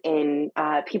chemicals in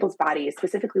people's bodies,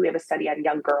 specifically, we have a study on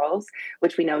young girls,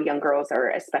 which we know young girls are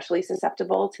especially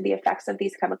susceptible to the effects of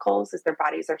these chemicals as their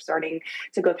bodies are starting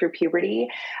to go through puberty.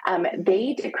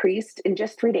 They decreased in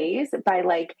just 3 days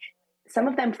by some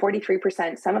of them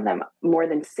 43%, some of them more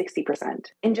than 60%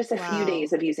 in just a few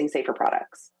days of using safer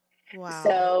products. Wow.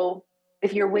 So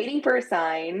if you're waiting for a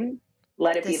sign,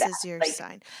 let it be that. This is your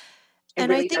sign. It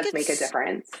really does make a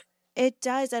difference. It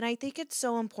does. And I think it's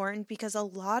so important because a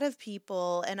lot of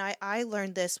people, and I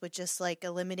learned this with just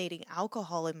eliminating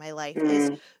alcohol in my life,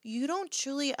 is you don't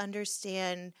truly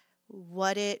understand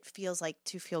what it feels like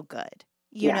to feel good.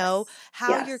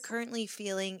 How you're currently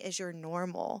feeling is your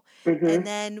normal. And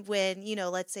then when,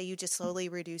 let's say you just slowly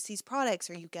reduce these products,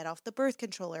 or you get off the birth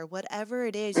control, or whatever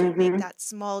it is, you make that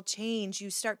small change,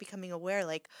 you start becoming aware,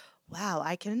 wow,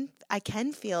 I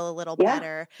can feel a little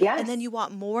better. Yes. And then you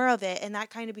want more of it. And that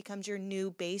kind of becomes your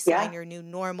new baseline, your new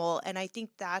normal. And I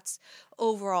think that's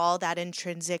overall that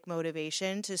intrinsic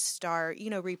motivation to start,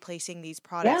 replacing these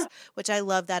products, which I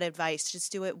love that advice.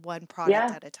 Just do it one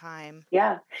product at a time.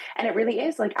 Yeah. And it really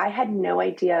is I had no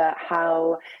idea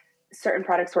how certain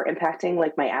products were impacting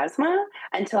my asthma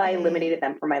until I eliminated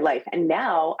them from my life. And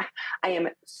now I am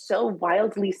so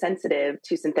wildly sensitive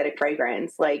to synthetic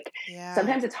fragrance.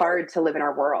 Sometimes it's hard to live in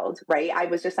our world, right? I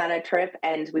was just on a trip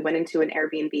and we went into an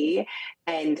Airbnb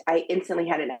and I instantly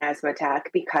had an asthma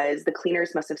attack because the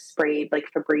cleaners must have sprayed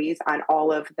Febreze on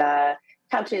all of the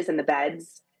couches and the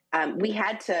beds. We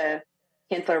had to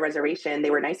cancel our reservation. They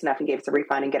were nice enough and gave us a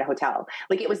refund and get a hotel.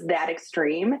 It was that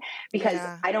extreme because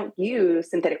I don't use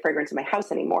synthetic fragrance in my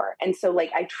house anymore. And so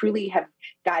I truly have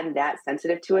gotten that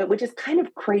sensitive to it, which is kind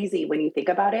of crazy when you think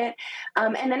about it.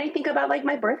 And then I think about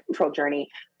my birth control journey.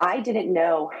 I didn't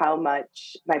know how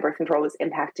much my birth control was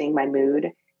impacting my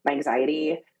mood, my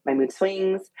anxiety, my mood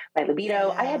swings, my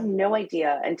libido. I had no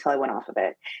idea until I went off of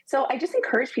it. So I just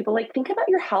encourage people, think about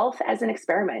your health as an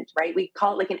experiment, right? We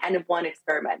call it an N of 1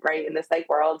 experiment, right? In the psych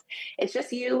world, it's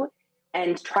just you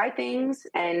and try things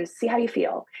and see how you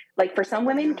feel. For some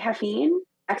women,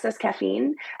 excess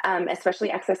caffeine, especially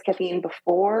excess caffeine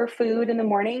before food in the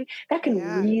morning, that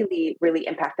can really, really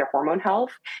impact their hormone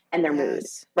health and their mood,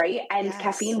 right? And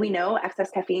caffeine, we know excess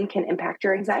caffeine can impact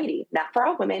your anxiety, not for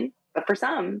all women, but for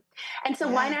some. And so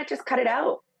why not just cut it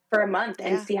out for a month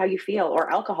and see how you feel?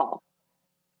 Or alcohol.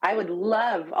 I would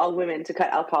love all women to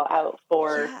cut alcohol out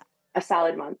for a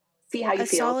solid month. See how you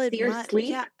feel. See your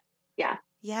sleep. Yeah.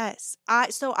 Yes.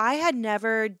 So I had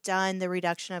never done the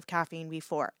reduction of caffeine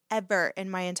before, ever in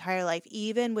my entire life.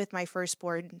 Even with my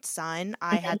firstborn son,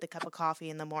 I had the cup of coffee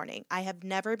in the morning. I have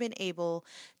never been able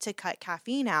to cut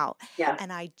caffeine out. Yeah.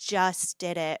 And I just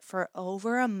did it for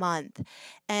over a month.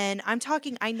 And I'm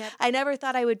talking, I never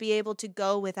thought I would be able to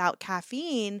go without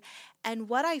caffeine. And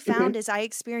what I found is I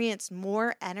experienced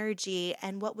more energy.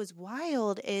 And what was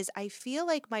wild is I feel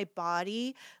like my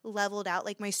body leveled out,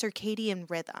 my circadian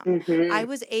rhythm. I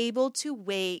was able to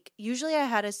wake. Usually I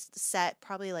had a set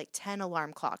probably 10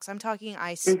 alarm clocks. I'm talking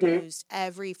I snoozed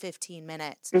every 15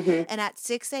 minutes. And at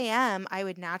 6 a.m., I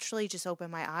would naturally just open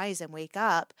my eyes and wake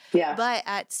up. Yeah. But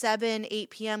at 7, 8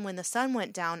 p.m. when the sun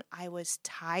went down, I was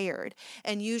tired.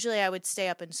 And usually I would stay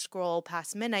up and scroll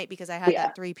past midnight because I had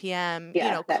that 3 p.m.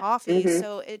 Coffee.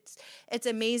 So it's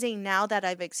amazing now that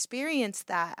I've experienced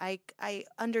that. I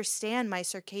understand my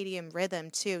circadian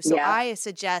rhythm too. So I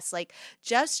suggest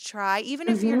just try, even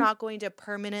if you're not going to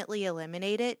permanently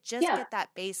eliminate it, just get that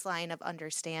baseline of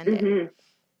understanding.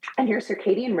 And your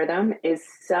circadian rhythm is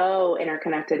so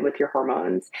interconnected with your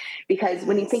hormones, because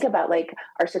when you think about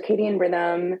our circadian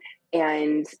rhythm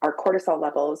and our cortisol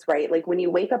levels, right? When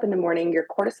you wake up in the morning, your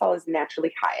cortisol is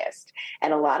naturally highest.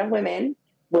 And a lot of women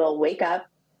will wake up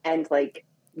and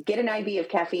get an IV of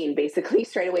caffeine basically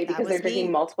straight away because they're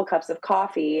drinking multiple cups of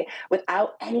coffee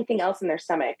without anything else in their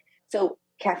stomach. So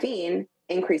caffeine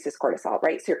increases cortisol,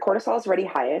 right? So your cortisol is already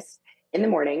highest in the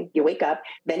morning, you wake up,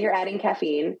 then you're adding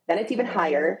caffeine, then it's even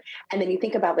higher. And then you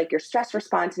think about your stress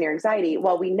response and your anxiety.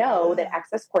 Well, we know that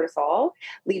excess cortisol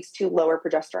leads to lower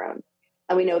progesterone.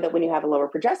 And we know that when you have a lower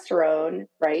progesterone,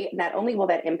 right, not only will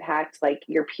that impact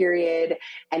your period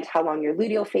and how long your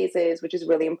luteal phase is, which is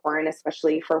really important,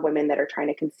 especially for women that are trying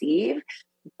to conceive,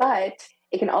 but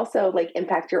it can also like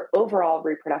impact your overall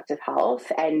reproductive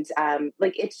health. And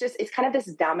like, it's kind of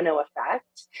this domino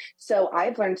effect. So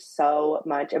I've learned so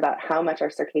much about how much our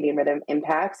circadian rhythm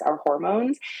impacts our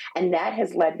hormones. And that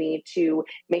has led me to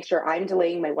make sure I'm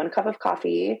delaying my 1 cup of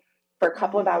coffee for a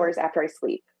couple of hours after I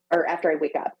sleep or after I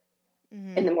wake up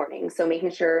in the morning. So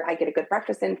making sure I get a good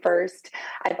breakfast in first.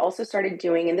 I've also started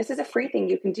doing, and this is a free thing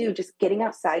you can do, just getting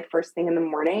outside first thing in the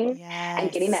morning and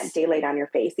getting that daylight on your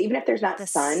face. Even if there's not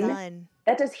sun,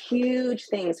 that does huge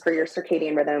things for your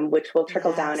circadian rhythm, which will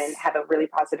trickle down and have a really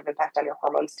positive impact on your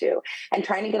hormones too. And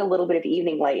trying to get a little bit of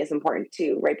evening light is important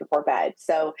too, right before bed.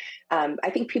 So I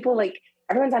think people like,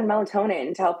 everyone's on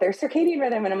melatonin to help their circadian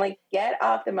rhythm. And I'm like, get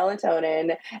off the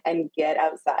melatonin and get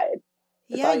outside.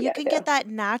 Yeah, you can get that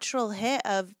natural hit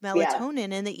of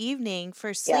melatonin in the evening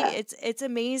for sleep. It's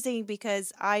amazing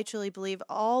because I truly believe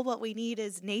all what we need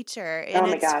is nature, and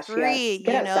it's free.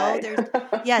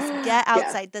 Yes. Get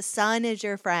outside. The sun is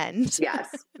your friend.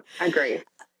 Yes, I agree.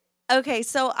 Okay,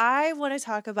 so I want to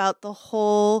talk about the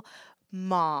whole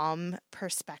mom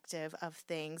perspective of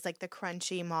things, like the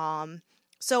crunchy mom.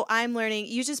 So I'm learning,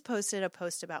 you just posted a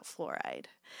post about fluoride.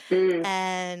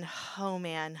 And oh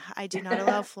man, I do not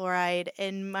allow fluoride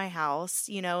in my house,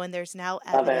 and there's now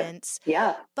evidence.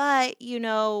 Yeah. But,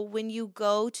 when you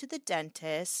go to the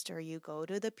dentist or you go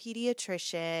to the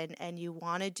pediatrician and you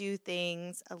want to do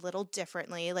things a little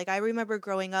differently, like I remember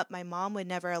growing up, my mom would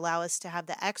never allow us to have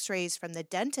the x-rays from the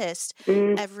dentist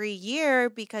every year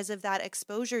because of that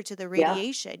exposure to the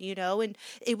radiation, and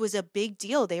it was a big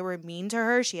deal. They were mean to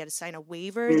her. She had to sign a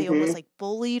waiver. They almost like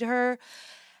bullied her.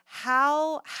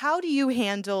 How do you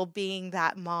handle being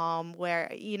that mom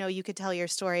where, you could tell your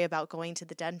story about going to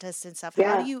the dentist and stuff?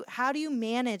 Yeah. How do you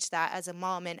manage that as a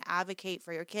mom and advocate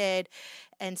for your kid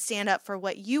and stand up for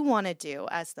what you want to do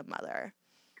as the mother?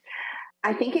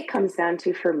 I think it comes down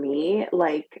to, for me,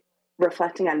 like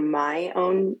reflecting on my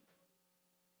own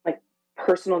like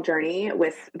personal journey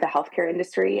with the healthcare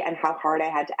industry and how hard I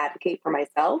had to advocate for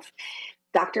myself.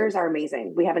 Doctors are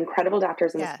amazing. We have incredible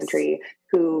doctors in this country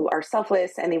who are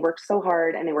selfless, and they work so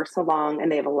hard and they work so long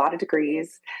and they have a lot of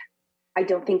degrees. I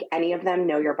don't think any of them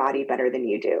know your body better than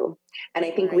you do. And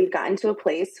I think we've gotten to a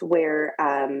place where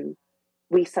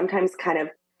we sometimes kind of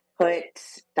put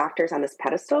doctors on this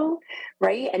pedestal,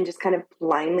 right? And just kind of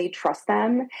blindly trust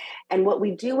them. And what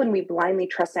we do when we blindly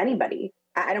trust anybody,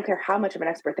 I don't care how much of an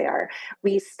expert they are,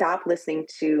 we stop listening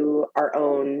to our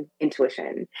own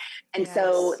intuition. And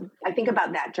so I think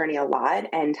about that journey a lot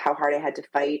and how hard I had to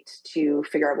fight to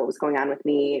figure out what was going on with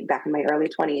me back in my early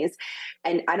 20s.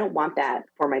 And I don't want that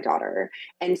for my daughter.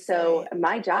 And so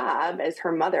my job as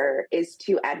her mother is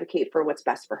to advocate for what's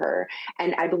best for her.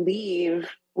 And I believe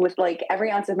with like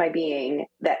every ounce of my being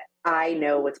that I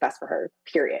know what's best for her,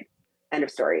 period. End of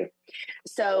story.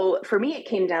 So for me, it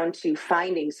came down to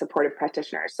finding supportive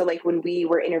practitioners. So like when we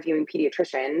were interviewing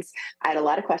pediatricians, I had a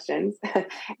lot of questions.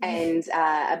 And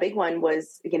a big one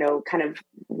was, kind of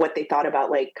what they thought about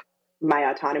like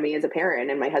my autonomy as a parent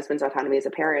and my husband's autonomy as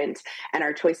a parent and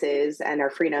our choices and our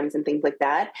freedoms and things like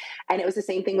that. And it was the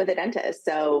same thing with a dentist.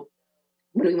 So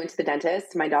when we went to the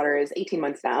dentist, my daughter is 18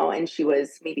 months now, and she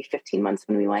was maybe 15 months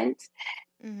when we went.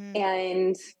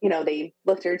 And, they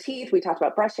looked at her teeth, we talked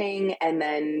about brushing, and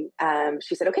then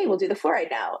she said, okay, we'll do the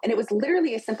fluoride now. And it was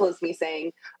literally as simple as me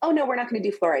saying, oh no, we're not going to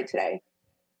do fluoride today.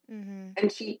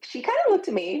 And she kind of looked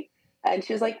at me and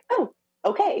she was like, oh,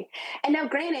 okay. And now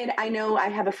granted, I know I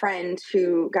have a friend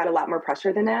who got a lot more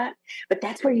pressure than that, but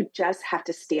that's where you just have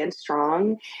to stand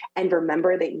strong and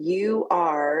remember that you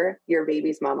are your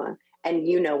baby's mama. And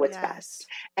you know what's best.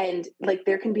 And like,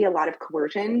 there can be a lot of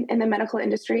coercion in the medical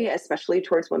industry, especially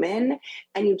towards women.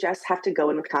 And you just have to go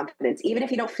in with confidence. Even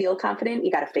if you don't feel confident, you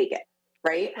got to fake it.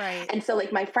 Right. And so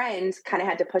like my friends kind of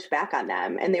had to push back on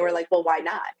them, and they were like, well, why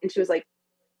not? And she was like,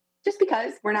 just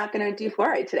because we're not going to do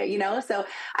fluoride today, So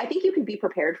I think you can be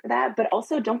prepared for that, but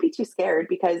also don't be too scared,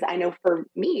 because I know for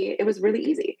me, it was really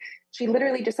easy. She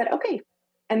literally just said, okay.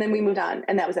 And then we moved on,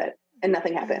 and that was it. And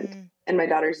nothing happened. And my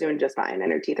daughter's doing just fine,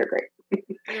 and her teeth are great.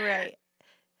 You're right.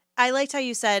 I liked how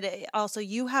you said also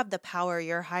you have the power,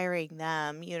 you're hiring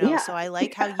them, so I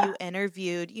like how you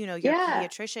interviewed, your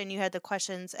pediatrician, you had the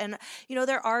questions, and,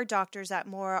 there are doctors that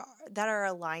are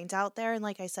aligned out there. And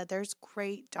like I said, there's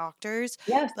great doctors,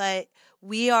 but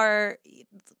we are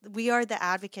the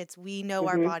advocates. We know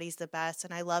our bodies the best.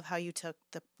 And I love how you took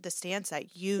the stance that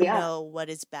know what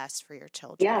is best for your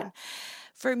children.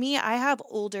 For me, I have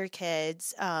older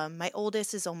kids. My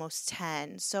oldest is almost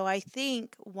 10. So I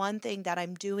think one thing that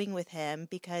I'm doing with him,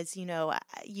 because,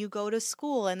 you go to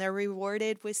school and they're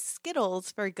rewarded with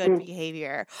Skittles for good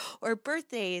behavior, or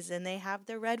birthdays and they have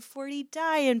the Red 40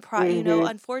 dye and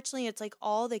unfortunately it's like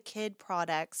all the kid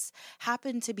products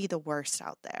happen to be the worst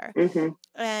out there.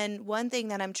 And one thing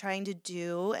that I'm trying to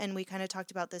do, and we kind of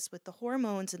talked about this with the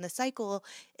hormones and the cycle,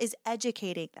 is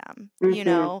educating them,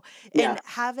 and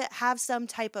have some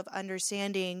type of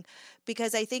understanding,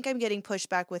 because I think I'm getting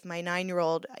pushback with my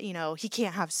 9-year-old, he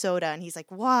can't have soda. And he's like,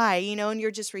 why? And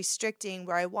you're just restricting,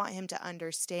 where I want him to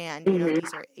understand,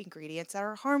 these are ingredients that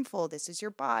are harmful. This is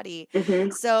your body.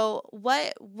 So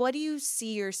what do you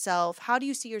see yourself? How do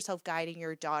you see yourself guiding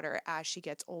your daughter as she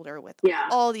gets older with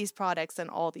all these products and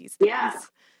all these things? Yeah.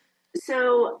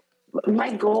 So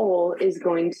my goal is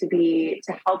going to be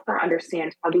to help her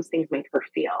understand how these things make her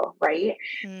feel, right?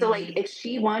 So like if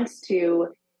she wants to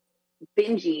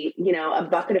binge eat, a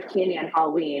bucket of candy on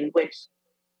Halloween, which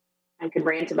I could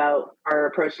rant about our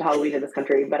approach to Halloween in this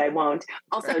country, but I won't.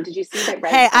 Also, did you see that?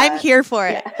 Hey, I'm here for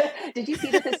it. Yeah. Did you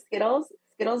see that the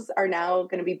Skittles are now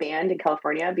going to be banned in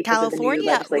California because of the new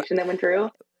legislation that went through?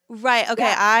 Right. Okay.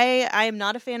 Yeah. I am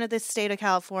not a fan of the state of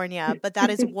California, but that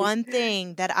is one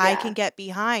thing that I can get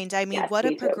behind. I mean, what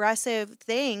a progressive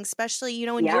thing, especially,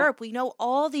 in Europe, we know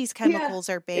all these chemicals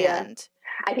are banned.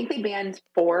 I think they banned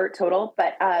 4 total,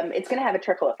 but it's going to have a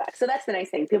trickle effect. So that's the nice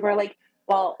thing. People are like,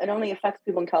 well, it only affects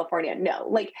people in California. No,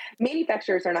 like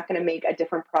manufacturers are not going to make a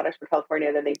different product for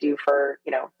California than they do for,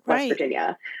 West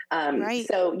Virginia.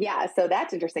 So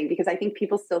that's interesting, because I think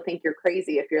people still think you're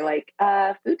crazy if you're like,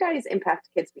 food dyes impact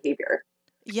kids' behavior.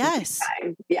 Yes.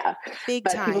 Big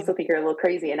time. But people still think you're a little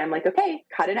crazy. And I'm like, okay,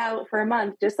 cut it out for a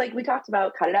month. Just like we talked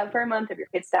about, cut it out for a month of your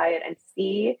kid's diet and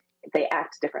see if they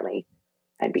act differently.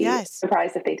 I'd be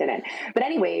surprised if they didn't. But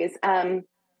anyways, I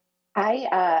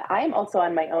am also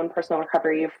on my own personal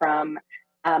recovery from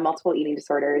multiple eating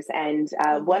disorders. And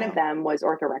one of them was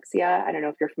orthorexia. I don't know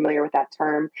if you're familiar with that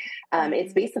term.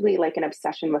 It's basically like an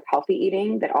obsession with healthy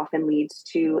eating that often leads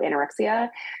to anorexia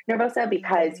nervosa,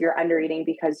 because you're undereating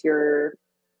because you're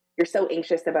so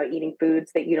anxious about eating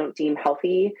foods that you don't deem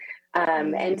healthy.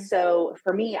 And so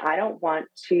for me, I don't want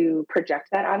to project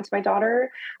that onto my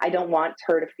daughter. I don't want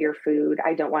her to fear food.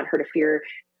 I don't want her to fear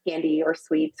candy or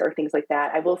sweets or things like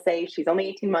that. I will say she's only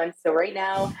 18 months. So right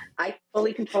now I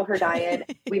fully control her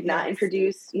diet. We've not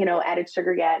introduced, added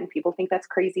sugar yet. And people think that's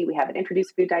crazy. We haven't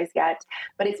introduced food dyes yet,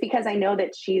 but it's because I know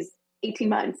that she's 18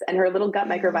 months and her little gut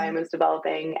microbiome is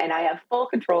developing, and I have full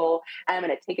control. And I'm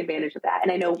going to take advantage of that.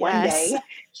 And I know one day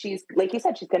she's, like you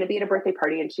said, she's going to be at a birthday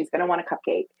party and she's going to want a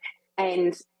cupcake.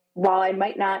 And while I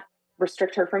might not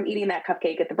restrict her from eating that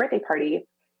cupcake at the birthday party,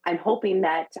 I'm hoping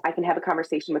that I can have a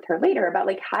conversation with her later about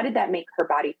like, how did that make her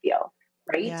body feel?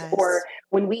 Right. Yes. Or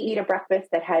when we eat a breakfast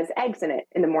that has eggs in it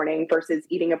in the morning versus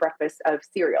eating a breakfast of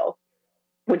cereal,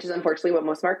 which is unfortunately what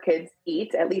most of our kids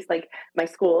eat, at least like my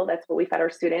school, that's what we fed our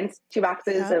students, 2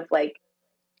 boxes of like,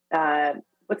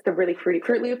 what's the really fruity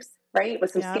Fruit Loops, right?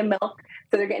 With some skim milk.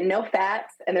 So they're getting no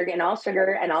fats and they're getting all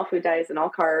sugar and all food dyes and all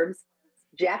carbs,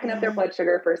 jacking up their blood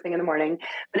sugar first thing in the morning.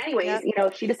 But anyways,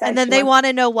 if she decides, and then they want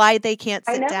to know why they can't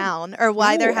sit down or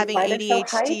why they're having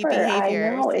ADHD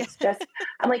behaviors. I know. It's just,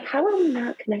 I'm like, how are we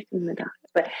not connecting the dots?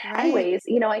 But anyways,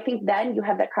 I think then you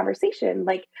have that conversation,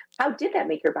 like, how did that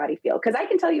make your body feel? Because I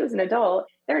can tell you as an adult,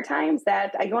 there are times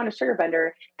that I go on a sugar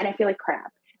bender and I feel like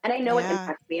crap. And I know it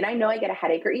impacts me, and I know I get a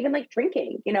headache, or even like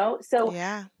drinking, so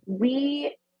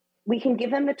we can give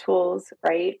them the tools,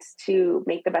 right, to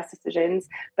make the best decisions.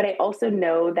 But I also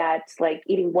know that like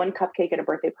eating 1 cupcake at a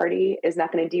birthday party is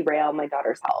not going to derail my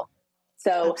daughter's health.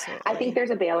 So I think there's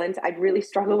a balance. I'd really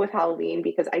struggle with Halloween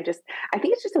because I think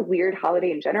it's just a weird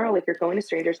holiday in general. If you're going to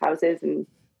strangers' houses and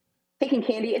taking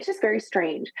candy, it's just very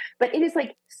strange, but it is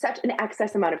like such an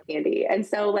excess amount of candy. And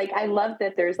so like, I love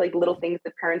that there's like little things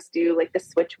that parents do, like the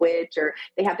Switch Witch, or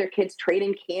they have their kids trade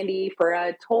in candy for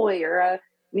a toy or a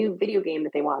new video game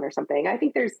that they want or something. I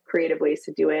think there's creative ways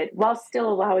to do it while still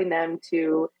allowing them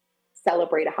to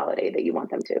celebrate a holiday that you want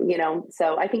them to,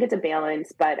 so I think it's a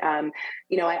balance, but,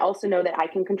 I also know that I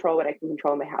can control what I can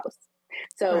control in my house.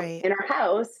 So in our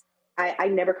house, I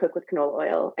never cook with canola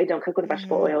oil. I don't cook with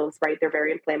vegetable oils, right? They're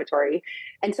very inflammatory.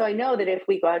 And so I know that if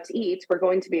we go out to eat, we're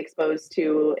going to be exposed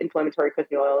to inflammatory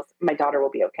cooking oils. My daughter will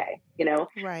be okay,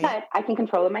 but I can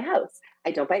control in my house.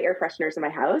 I don't buy air fresheners in my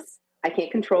house. I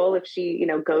can't control if she,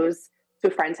 goes to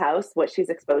a friend's house, what she's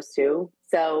exposed to.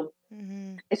 So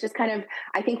it's just kind of,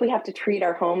 I think we have to treat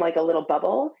our home like a little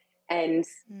bubble, and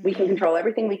we can control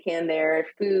everything we can there,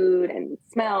 food and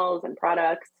smells and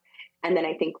products. And then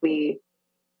I think we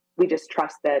just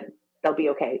trust that they'll be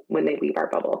okay when they leave our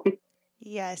bubble.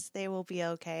 Yes, they will be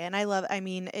okay. And I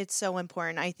mean, it's so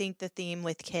important. I think the theme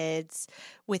with kids,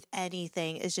 with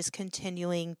anything, is just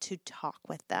continuing to talk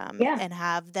with them Yeah. and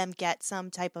have them get some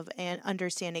type of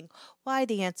understanding why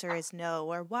the answer is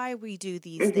no, or why we do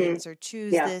these things or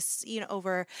choose this,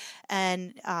 over.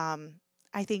 And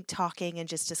I think talking and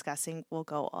just discussing will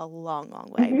go a long,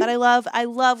 long way. But I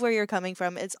love where you're coming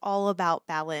from. It's all about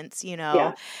balance,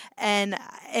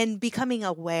 and becoming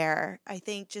aware. I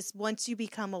think just once you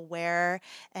become aware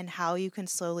and how you can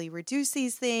slowly reduce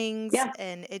these things,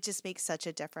 and it just makes such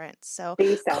a difference. So,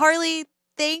 Carly,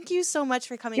 thank you so much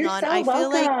for coming on. So I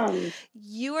feel welcome. like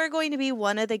you are going to be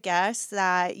one of the guests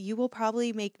that you will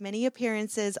probably make many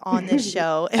appearances on this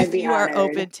show if you are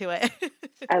open to it.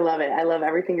 I love it. I love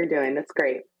everything you're doing. That's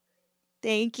great.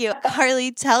 Thank you.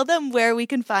 Carly, tell them where we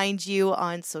can find you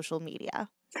on social media.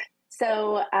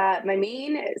 So my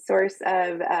main source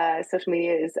of social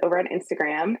media is over on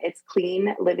Instagram. It's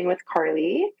Clean Living with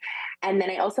Carly. And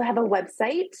then I also have a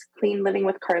website,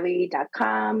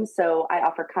 cleanlivingwithcarly.com. So I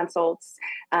offer consults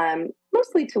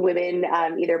mostly to women,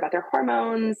 either about their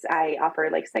hormones. I offer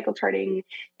like cycle charting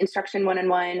instruction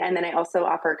one-on-one. And then I also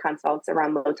offer consults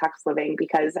around low tox living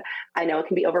because I know it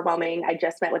can be overwhelming. I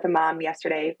just met with a mom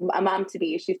yesterday, a mom to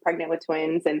be, she's pregnant with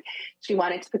twins, and she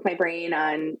wanted to pick my brain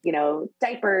on,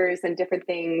 diapers and different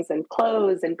things and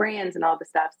clothes and brands and all the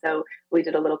stuff. So we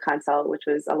did a little consult, which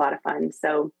was a lot of fun.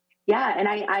 So yeah, and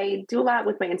I do a lot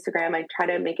with my Instagram. I try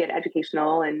to make it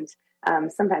educational and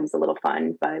sometimes a little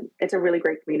fun, but it's a really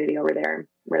great community over there.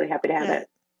 Really happy to have it.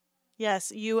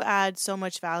 Yes, you add so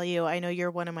much value. I know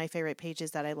you're one of my favorite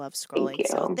pages that I love scrolling. Thank you.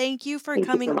 So thank you for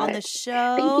coming on the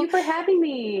show. Thank you for having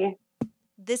me.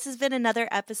 This has been another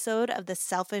episode of the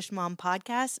Selfish Mom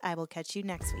Podcast. I will catch you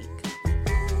next week.